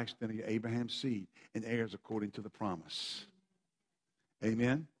be Christ, then you're Abraham's seed and heirs according to the promise.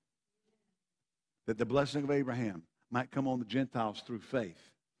 Amen? That the blessing of Abraham might come on the Gentiles through faith.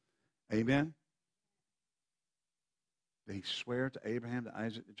 Amen? That he swore to Abraham, to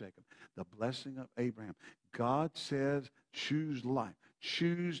Isaac, to Jacob. The blessing of Abraham. God says, choose life.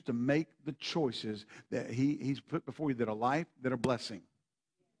 Choose to make the choices that he's put before you that are life, that are blessing.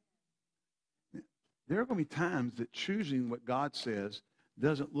 There are going to be times that choosing what God says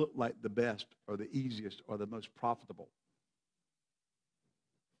doesn't look like the best or the easiest or the most profitable.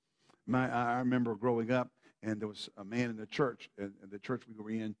 I remember growing up, and there was a man in the church we were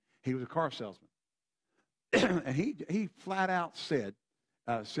in. He was a car salesman. And he flat out said,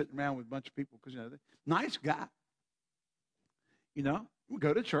 sitting around with a bunch of people, because, nice guy. We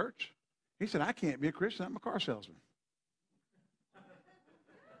go to church. He said, I can't be a Christian. I'm a car salesman.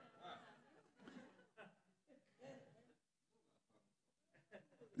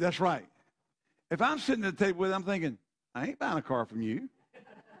 That's right. If I'm sitting at the table with him, I'm thinking, I ain't buying a car from you.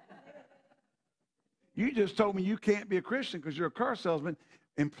 You just told me you can't be a Christian because you're a car salesman,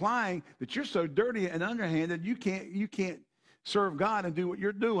 implying that you're so dirty and underhanded you can't serve God and do what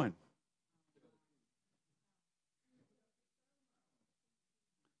you're doing.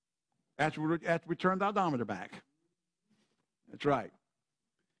 After we turned the odometer back. That's right.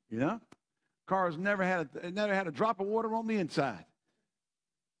 Cars never had a drop of water on the inside.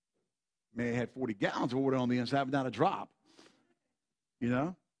 May have had 40 gallons of water on the inside, but not a drop. We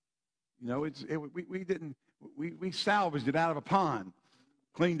salvaged it out of a pond,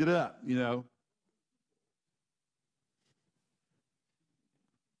 cleaned it up,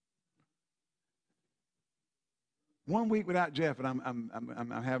 One week without Jeff, and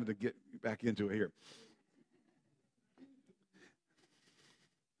I'm having to get back into it here.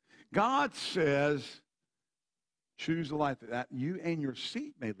 God says, choose the life that you and your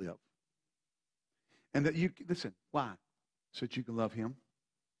seed may live. And that you, listen, why? So that you can love him.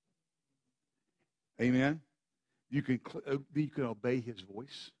 Amen. You can obey his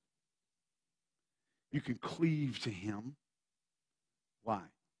voice. You can cleave to him. Why?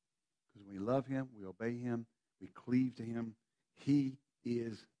 Because when we love him, we obey him, we cleave to him. He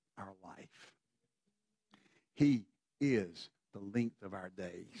is our life. He is the length of our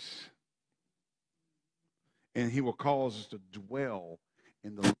days. And he will cause us to dwell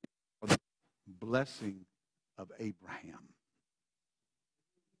in the blessing of Abraham.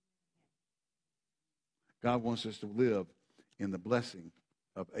 God wants us to live in the blessing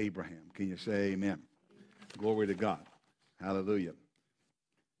of Abraham. Can you say amen? Glory to God. Hallelujah.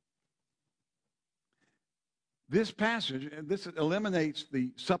 This passage, this eliminates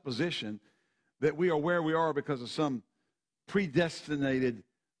the supposition that we are where we are because of some predestinated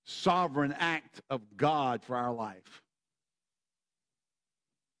sovereign act of God for our life.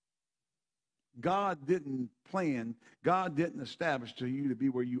 God didn't plan, God didn't establish to you to be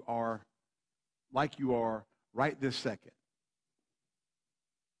where you are, like you are right this second.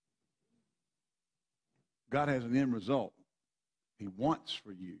 God has an end result he wants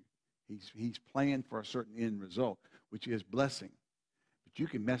for you. He's planned for a certain end result, which is blessing. But you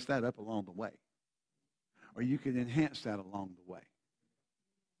can mess that up along the way. Or you can enhance that along the way.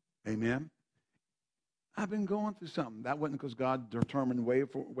 Amen? I've been going through something. That wasn't because God determined way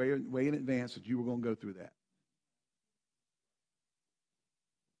in advance that you were going to go through that.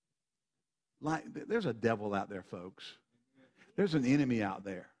 Like, there's a devil out there, folks. There's an enemy out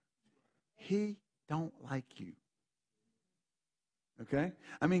there. He don't like you. Okay?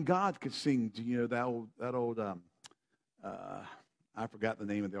 I mean, God could sing, that old I forgot the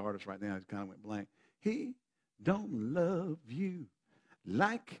name of the artist right now. It kind of went blank. He don't love you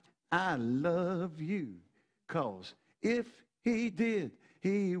like I love you. 'Cause if he did,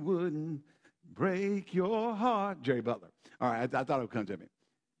 he wouldn't break your heart. Jerry Butler. All right, I thought it would come to me.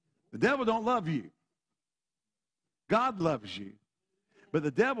 The devil don't love you. God loves you. But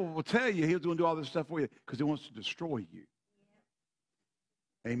the devil will tell you he's going to do all this stuff for you because he wants to destroy you.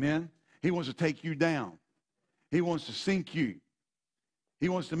 Amen? He wants to take you down. He wants to sink you. He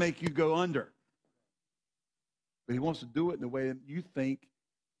wants to make you go under. But he wants to do it in the way that you think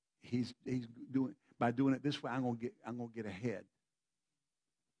he's doing. By doing it this way, I'm going to get ahead.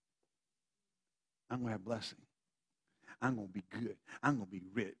 I'm going to have blessing. I'm going to be good. I'm going to be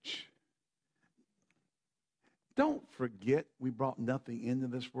rich. Don't forget we brought nothing into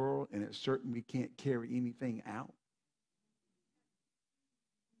this world, and it's certain we can't carry anything out.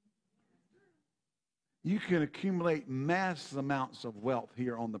 You can accumulate massive amounts of wealth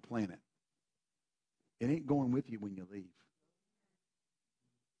here on the planet. It ain't going with you when you leave.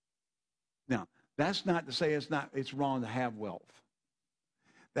 Now, that's not to say it's wrong to have wealth.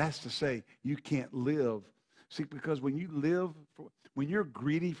 That's to say you can't live. See, because when you're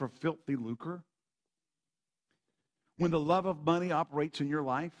greedy for filthy lucre, when the love of money operates in your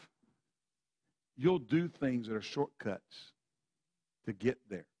life, you'll do things that are shortcuts to get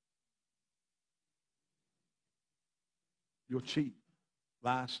there. You'll cheat,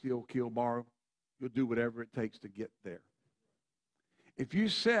 lie, steal, kill, borrow. You'll do whatever it takes to get there. If you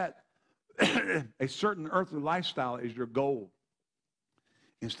set a certain earthly lifestyle as your goal,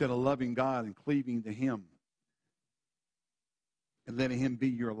 instead of loving God and cleaving to him and letting him be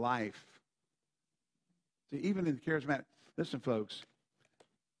your life. See, even in the charismatic, listen, folks,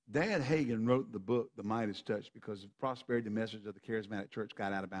 Dad Hagin wrote the book, The Midas Touch, because the prosperity message of the charismatic church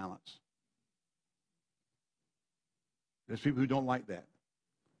got out of balance. There's people who don't like that.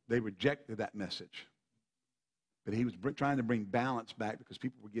 They rejected that message. But he was trying to bring balance back because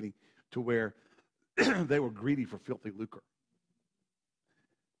people were getting to where they were greedy for filthy lucre.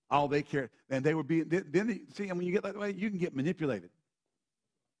 All they cared, and they were being, see, and when you get that way, you can get manipulated.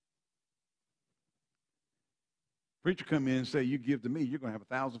 Preacher come in and say, you give to me, you're going to have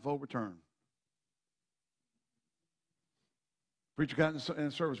 1,000-fold return. Preacher got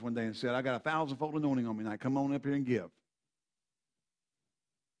in service one day and said, I got 1,000-fold anointing on me tonight. Come on up here and give.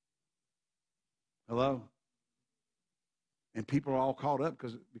 Hello? And people are all caught up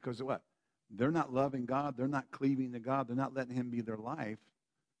because of what? They're not loving God. They're not cleaving to God. They're not letting him be their life.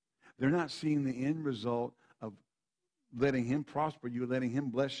 They're not seeing the end result of letting him prosper you, letting him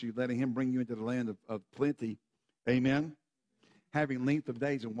bless you, letting him bring you into the land of plenty. Amen? Having length of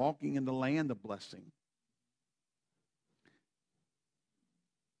days and walking in the land of blessing.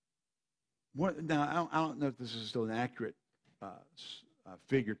 Now, I don't know if this is still an accurate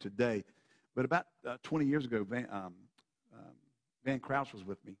figure today, but about 20 years ago, Van Krause was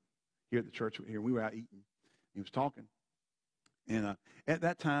with me here at the church here. We were out eating. He was talking. And at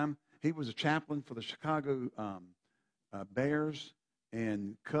that time, he was a chaplain for the Chicago Bears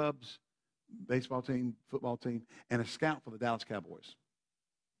and Cubs baseball team, football team, and a scout for the Dallas Cowboys.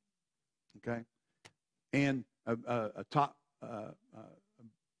 Okay? And a top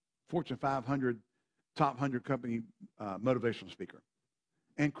Fortune 500, top 100 company motivational speaker.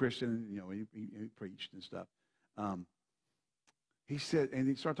 And Christian, he preached and stuff. He said, and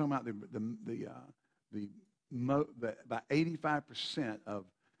he started talking about about 85% of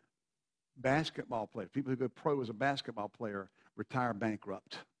basketball players, people who go pro as a basketball player, retire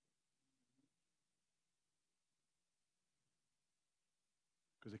bankrupt.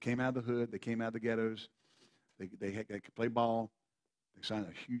 Because they came out of the hood, they came out of the ghettos, they could play ball, they signed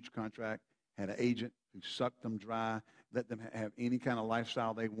a huge contract, had an agent who sucked them dry, let them have any kind of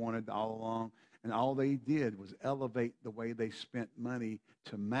lifestyle they wanted all along, and all they did was elevate the way they spent money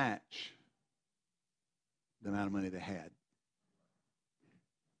to match the amount of money they had.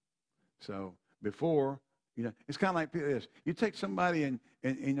 So before, it's kind of like this. You take somebody and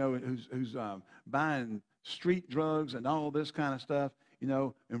who's buying street drugs and all this kind of stuff,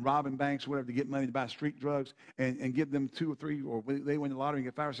 and robbing banks or whatever to get money to buy street drugs and give them 2 or 3, or they win the lottery and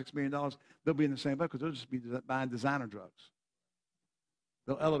get $5 or $6 million, they'll be in the same boat because they'll just be buying designer drugs.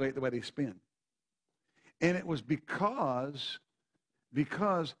 They'll elevate the way they spend. And it was because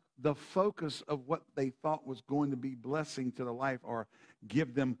the focus of what they thought was going to be blessing to their life or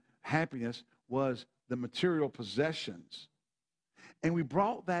give them happiness was the material possessions. And we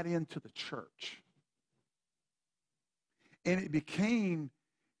brought that into the church. And it became,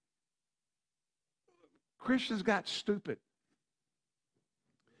 Christians got stupid.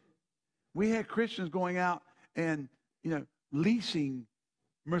 We had Christians going out and, leasing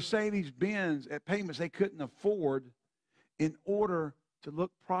Mercedes-Benz at payments they couldn't afford in order to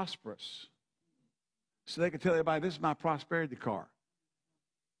look prosperous. So they could tell everybody, this is my prosperity car.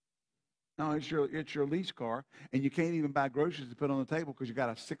 No, it's your lease car, and you can't even buy groceries to put on the table because you got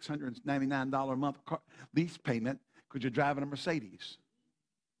a $699 a month lease payment because you're driving a Mercedes.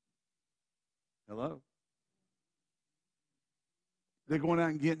 Hello? They're going out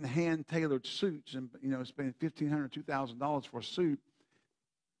and getting hand-tailored suits and, spending $1,500, $2,000 for a suit.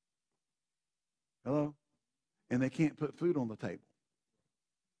 Hello? And they can't put food on the table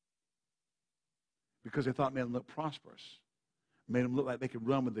because they thought it made them look prosperous. Made them look like they could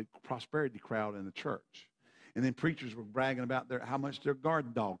run with the prosperity crowd in the church. And then preachers were bragging about how much their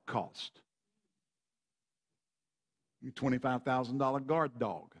guard dog cost. $25,000 guard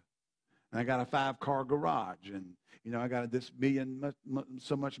dog. And I got a 5-car garage. And, I got this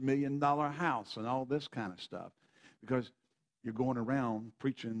so much $1 million house and all this kind of stuff. Because you're going around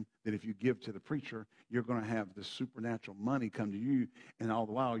preaching that if you give to the preacher, you're going to have this supernatural money come to you. And all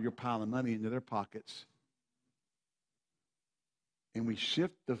the while, you're piling money into their pockets. And we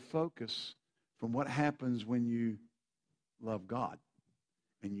shift the focus from what happens when you love God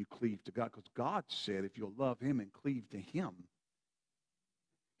and you cleave to God. Because God said if you'll love him and cleave to him,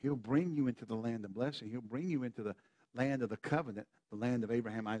 he'll bring you into the land of blessing. He'll bring you into the land of the covenant, the land of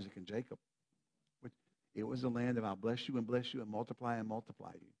Abraham, Isaac, and Jacob. It was the land of I'll bless you and multiply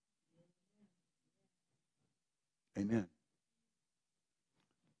you. Amen.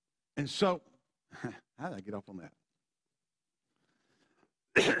 And so, how did I get off on that?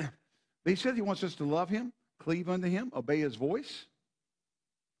 He said he wants us to love him, cleave unto him, obey his voice,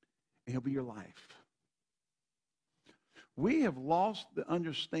 and he'll be your life. We have lost the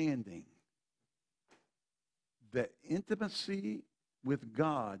understanding that intimacy with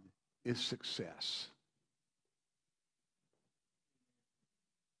God is success.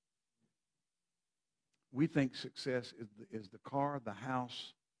 We think success is the car, the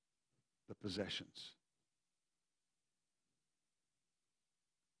house, the possessions.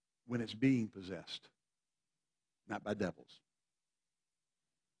 When it's being possessed, not by devils.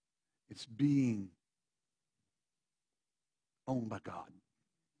 It's being owned by God.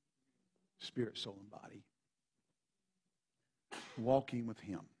 Spirit, soul, and body. Walking with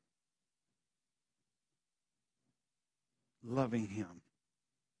him. Loving him.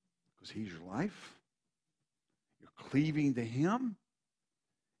 Because he's your life. You're cleaving to him.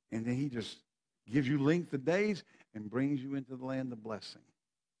 And then he just gives you length of days and brings you into the land of blessing.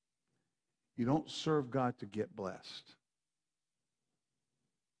 You don't serve God to get blessed.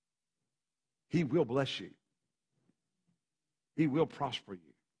 He will bless you. He will prosper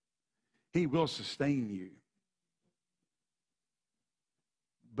you. He will sustain you.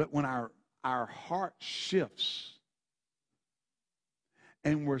 But when our heart shifts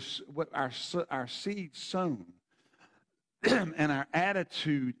and our seed sown and our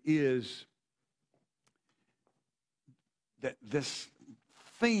attitude is that this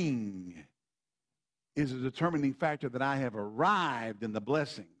thing is a determining factor that I have arrived in the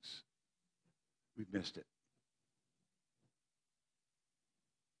blessings, we've missed it.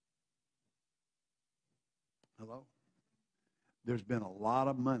 Hello? There's been a lot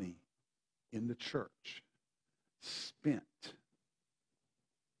of money in the church spent,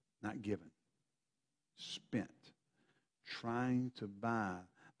 not given, spent, trying to buy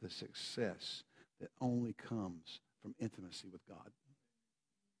the success that only comes from intimacy with God.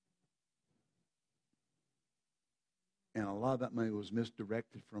 And a lot of that money was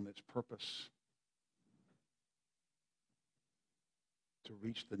misdirected from its purpose to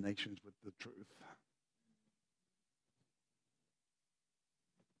reach the nations with the truth.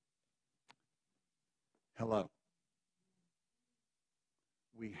 Hello.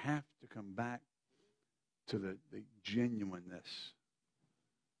 We have to come back to the genuineness.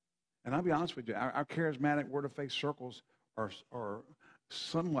 And I'll be honest with you, our charismatic Word of Faith circles are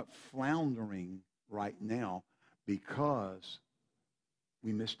somewhat floundering right now because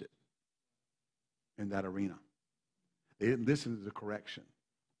we missed it in that arena. They didn't listen to the correction.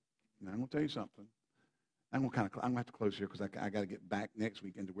 Now, I'm going to tell you something. I'm going to have to close here because I got to get back next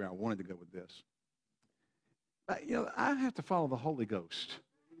week into where I wanted to go with this. But, I have to follow the Holy Ghost.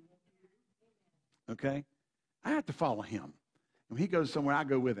 Okay? I have to follow him. When he goes somewhere, I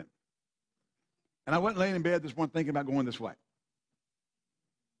go with him. And I wasn't laying in bed this morning thinking about going this way.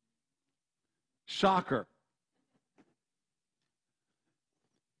 Shocker.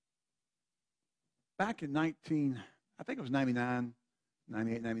 Back in I think it was 99,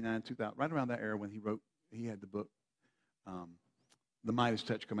 98, 99, 2000, right around that era when he had the book, The Midas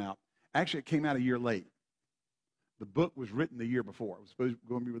Touch, come out. Actually, it came out a year late. The book was written the year before. It was supposed to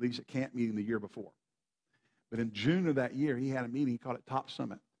go and be released at camp meeting the year before. But in June of that year, he had a meeting. He called it Top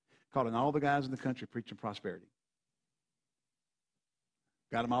Summit. Called in all the guys in the country preaching prosperity.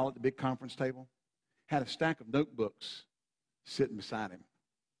 Got them all at the big conference table. Had a stack of notebooks sitting beside him.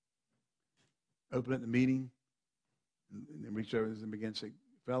 Opened up the meeting and then reached over and began to say,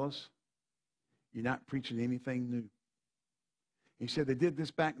 fellas, you're not preaching anything new. He said they did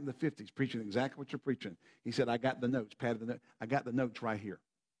this back in the 50s, preaching exactly what you're preaching. He said, I got the notes, patted the note. I got the notes right here.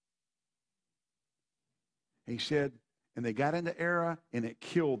 He said, and they got into error, and it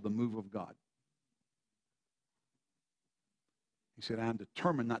killed the move of God. He said, I'm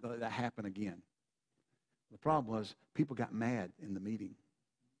determined not to let that happen again. The problem was people got mad in the meeting.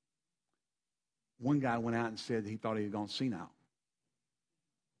 One guy went out and said he thought he had gone senile.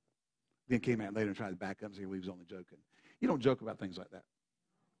 Then came out later and tried to back up and say, well, he was only joking. You don't joke about things like that.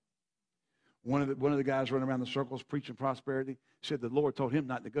 One of the guys running around the circles preaching prosperity said the Lord told him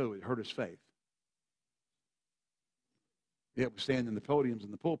not to go. It hurt his faith. He would stand in the podiums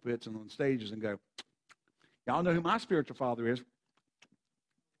and the pulpits and on stages and go, y'all know who my spiritual father is.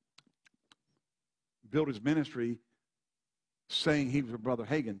 Built his ministry saying he was with Brother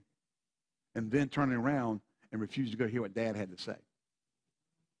Hagin, and then turning around and refused to go hear what Dad had to say.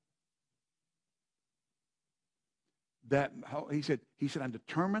 He said, I'm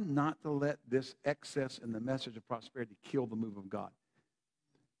determined not to let this excess in the message of prosperity kill the move of God.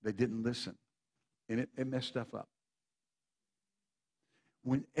 They didn't listen, and it messed stuff up.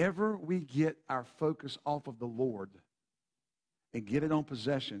 Whenever we get our focus off of the Lord and get it on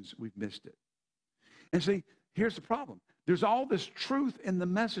possessions, we've missed it. And see, here's the problem. There's all this truth in the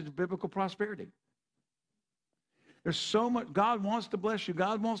message of biblical prosperity. There's so much. God wants to bless you.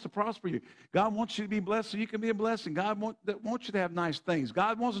 God wants to prosper you. God wants you to be blessed so you can be a blessing. God wants you to have nice things.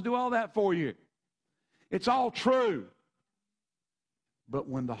 God wants to do all that for you. It's all true. But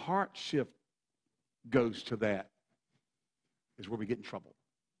when the heart shift goes to that, is where we get in trouble.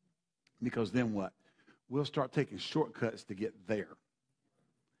 Because then what? We'll start taking shortcuts to get there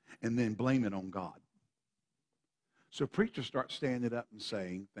and then blame it on God. So preachers start standing up and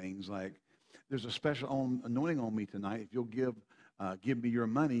saying things like, there's a special anointing on me tonight. If you'll give me your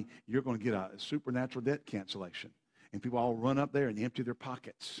money, you're going to get a supernatural debt cancellation. And people all run up there and empty their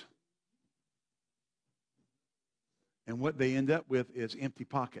pockets. And what they end up with is empty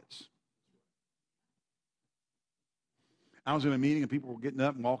pockets. I was in a meeting and people were getting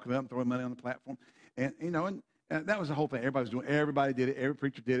up and walking up and throwing money on the platform. And, and that was the whole thing. Everybody was doing it. Everybody did it. Every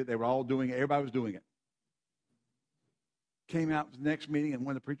preacher did it. They were all doing it. Everybody was doing it. Came out the next meeting, and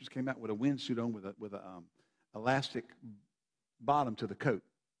one of the preachers came out with a windsuit on with a elastic bottom to the coat.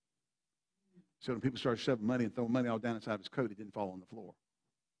 So when people started shoving money and throwing money all down inside his coat, it didn't fall on the floor.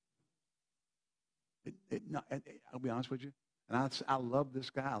 I'll be honest with you. And I love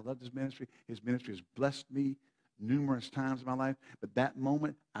this guy. I love this ministry. His ministry has blessed me numerous times in my life. But that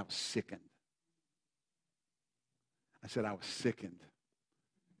moment, I was sickened. I said I was sickened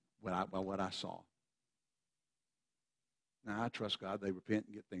by what I saw. Now, I trust God. They repent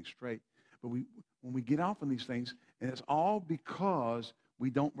and get things straight. But when we get off on these things, and it's all because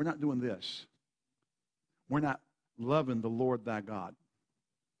we're not doing this. We're not loving the Lord thy God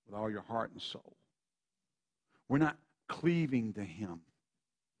with all your heart and soul. We're not cleaving to him.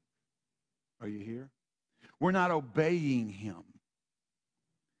 Are you here? We're not obeying him.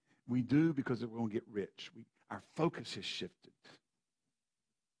 We do because we're going to get rich. Our focus has shifted.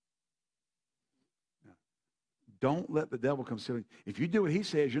 Now, don't let the devil come silly. If you do what he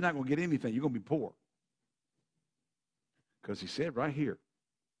says, you're not going to get anything. You're going to be poor. Because he said right here,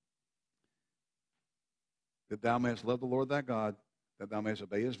 that thou mayest love the Lord thy God, that thou mayest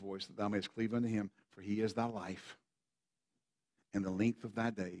obey his voice, that thou mayest cleave unto him, for he is thy life, and the length of thy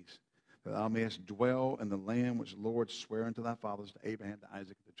days, that thou mayest dwell in the land which the Lord sware unto thy fathers, to Abraham, to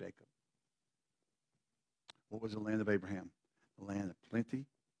Isaac, and to Jacob. What was the land of Abraham? The land of plenty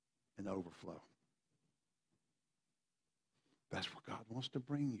and overflow. That's where God wants to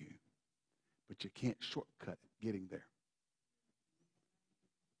bring you. But you can't shortcut it getting there.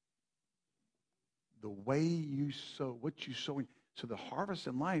 The way you sow, what you sow. So the harvest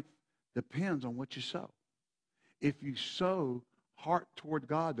in life depends on what you sow. If you sow heart toward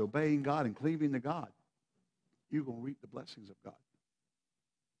God, obeying God, and cleaving to God, you're going to reap the blessings of God.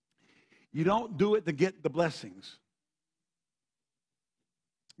 You don't do it to get the blessings.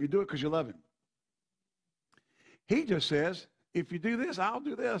 You do it because you love him. He just says, if you do this, I'll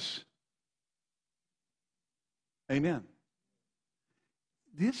do this. Amen.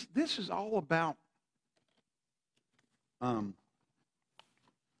 This is all about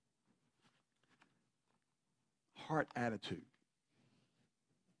heart attitude.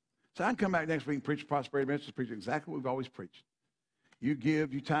 So I can come back next week and preach prosperity message, preach exactly what we've always preached. You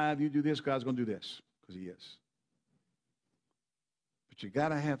give, you tithe, you do this, God's going to do this, because he is. But you got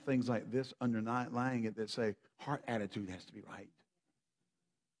to have things like this underlying it that say heart attitude has to be right.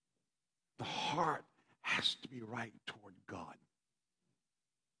 The heart has to be right toward God.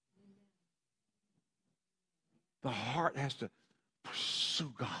 The heart has to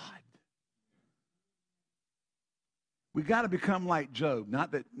pursue God. We got to become like Job,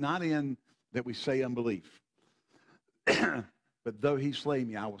 not in that we say unbelief. But though he slay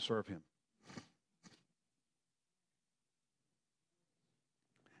me, I will serve him.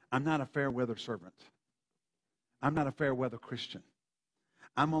 I'm not a fair weather servant. I'm not a fair weather Christian.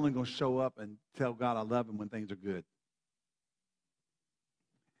 I'm only going to show up and tell God I love him when things are good.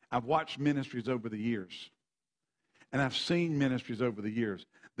 I've watched ministries over the years, and I've seen ministries over the years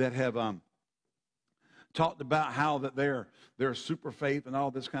that have talked about how that they're super faith and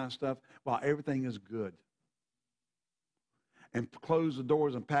all this kind of stuff while everything is good. And close the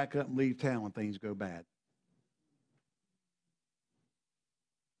doors and pack up and leave town when things go bad.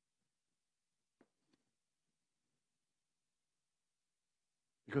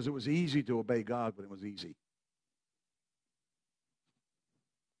 Because it was easy to obey God when it was easy.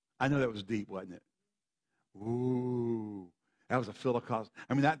 I know that was deep, wasn't it? Ooh, that was a Philocosm.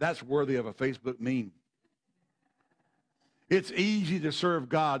 I mean, that's worthy of a Facebook meme. It's easy to serve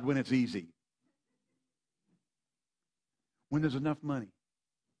God when it's easy. When there's enough money.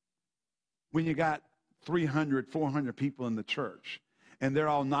 When you got 300, 400 people in the church, and they're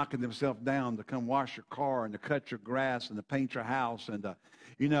all knocking themselves down to come wash your car and to cut your grass and to paint your house and to,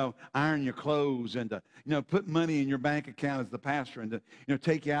 iron your clothes and to, put money in your bank account as the pastor and to,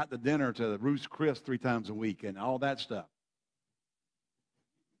 take you out to dinner to the Ruth's Chris 3 times a week and all that stuff.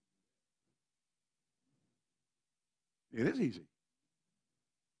 It is easy.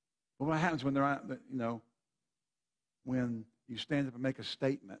 But what happens when they're out, when you stand up and make a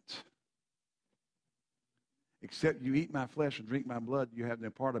statement? Except you eat my flesh and drink my blood, you have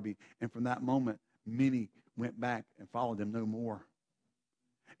no part of me. And from that moment, many went back and followed him no more.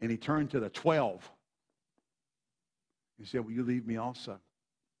 And he turned to the 12. He said, will you leave me also?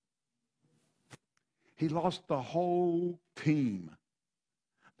 He lost the whole team,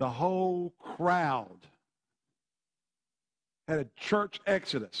 the whole crowd. Had a church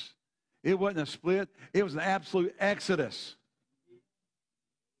exodus. It wasn't a split. It was an absolute exodus.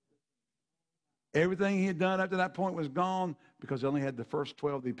 Everything he had done up to that point was gone because he only had the first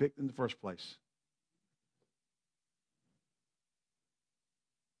 12 that he picked in the first place.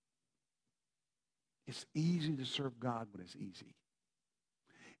 It's easy to serve God when it's easy.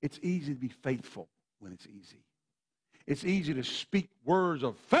 It's easy to be faithful when it's easy. It's easy to speak words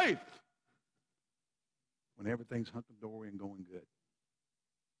of faith when everything's hunky-dory and going good.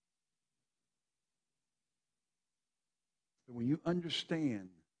 But when you understand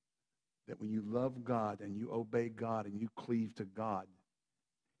that when you love God and you obey God and you cleave to God,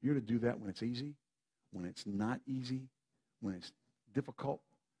 you're to do that when it's easy, when it's not easy, when it's difficult,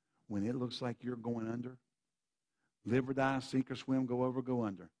 when it looks like you're going under. Live or die, sink or swim, go over, go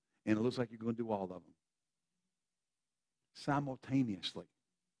under. And it looks like you're going to do all of them. Simultaneously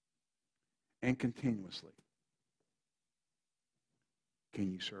and continuously.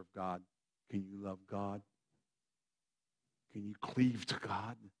 Can you serve God? Can you love God? Can you cleave to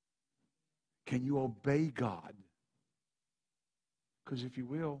God? Can you obey God? Because if you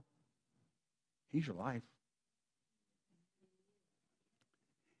will, he's your life.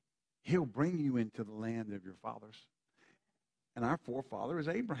 He'll bring you into the land of your fathers. And our forefather is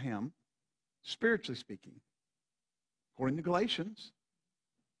Abraham, spiritually speaking. According to Galatians,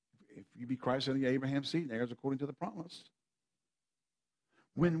 if you be Christ in the Abraham's seed, heirs according to the promise.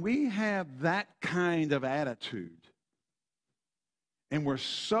 When we have that kind of attitude, and we're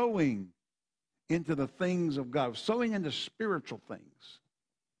sowing into the things of God, sowing into spiritual things,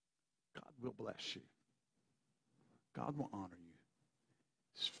 God will bless you. God will honor you.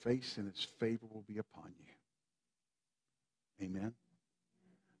 His face and his favor will be upon you. Amen.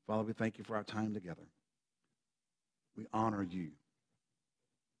 Father, we thank you for our time together. We honor you.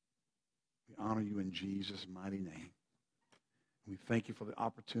 We honor you in Jesus' mighty name. We thank you for the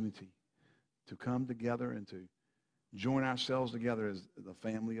opportunity to come together and to join ourselves together as the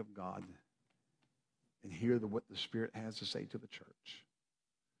family of God and hear what the Spirit has to say to the church.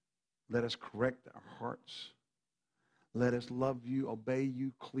 Let us correct our hearts. Let us love you, obey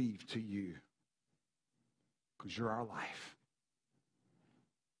you, cleave to you, because you're our life.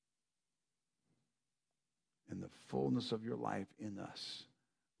 And the fullness of your life in us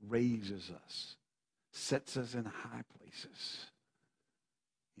raises us, sets us in high places.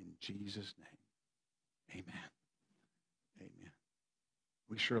 In Jesus' name, amen. Amen.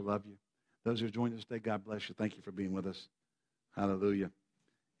 We sure love you. Those who have joined us today, God bless you. Thank you for being with us. Hallelujah.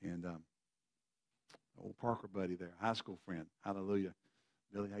 And old Parker buddy there, high school friend. Hallelujah.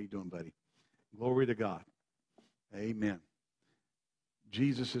 Billy, how you doing, buddy? Glory to God. Amen.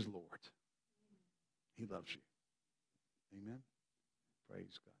 Jesus is Lord. He loves you. Amen.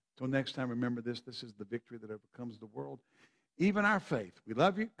 Praise God. Till next time, remember this. This is the victory that overcomes the world, even our faith. We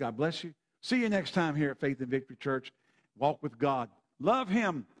love you. God bless you. See you next time here at Faith and Victory Church. Walk with God. Love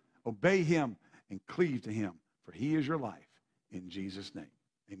him. Obey him. And cleave to him. For he is your life. In Jesus' name.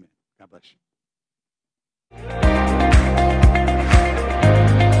 Amen. God bless you.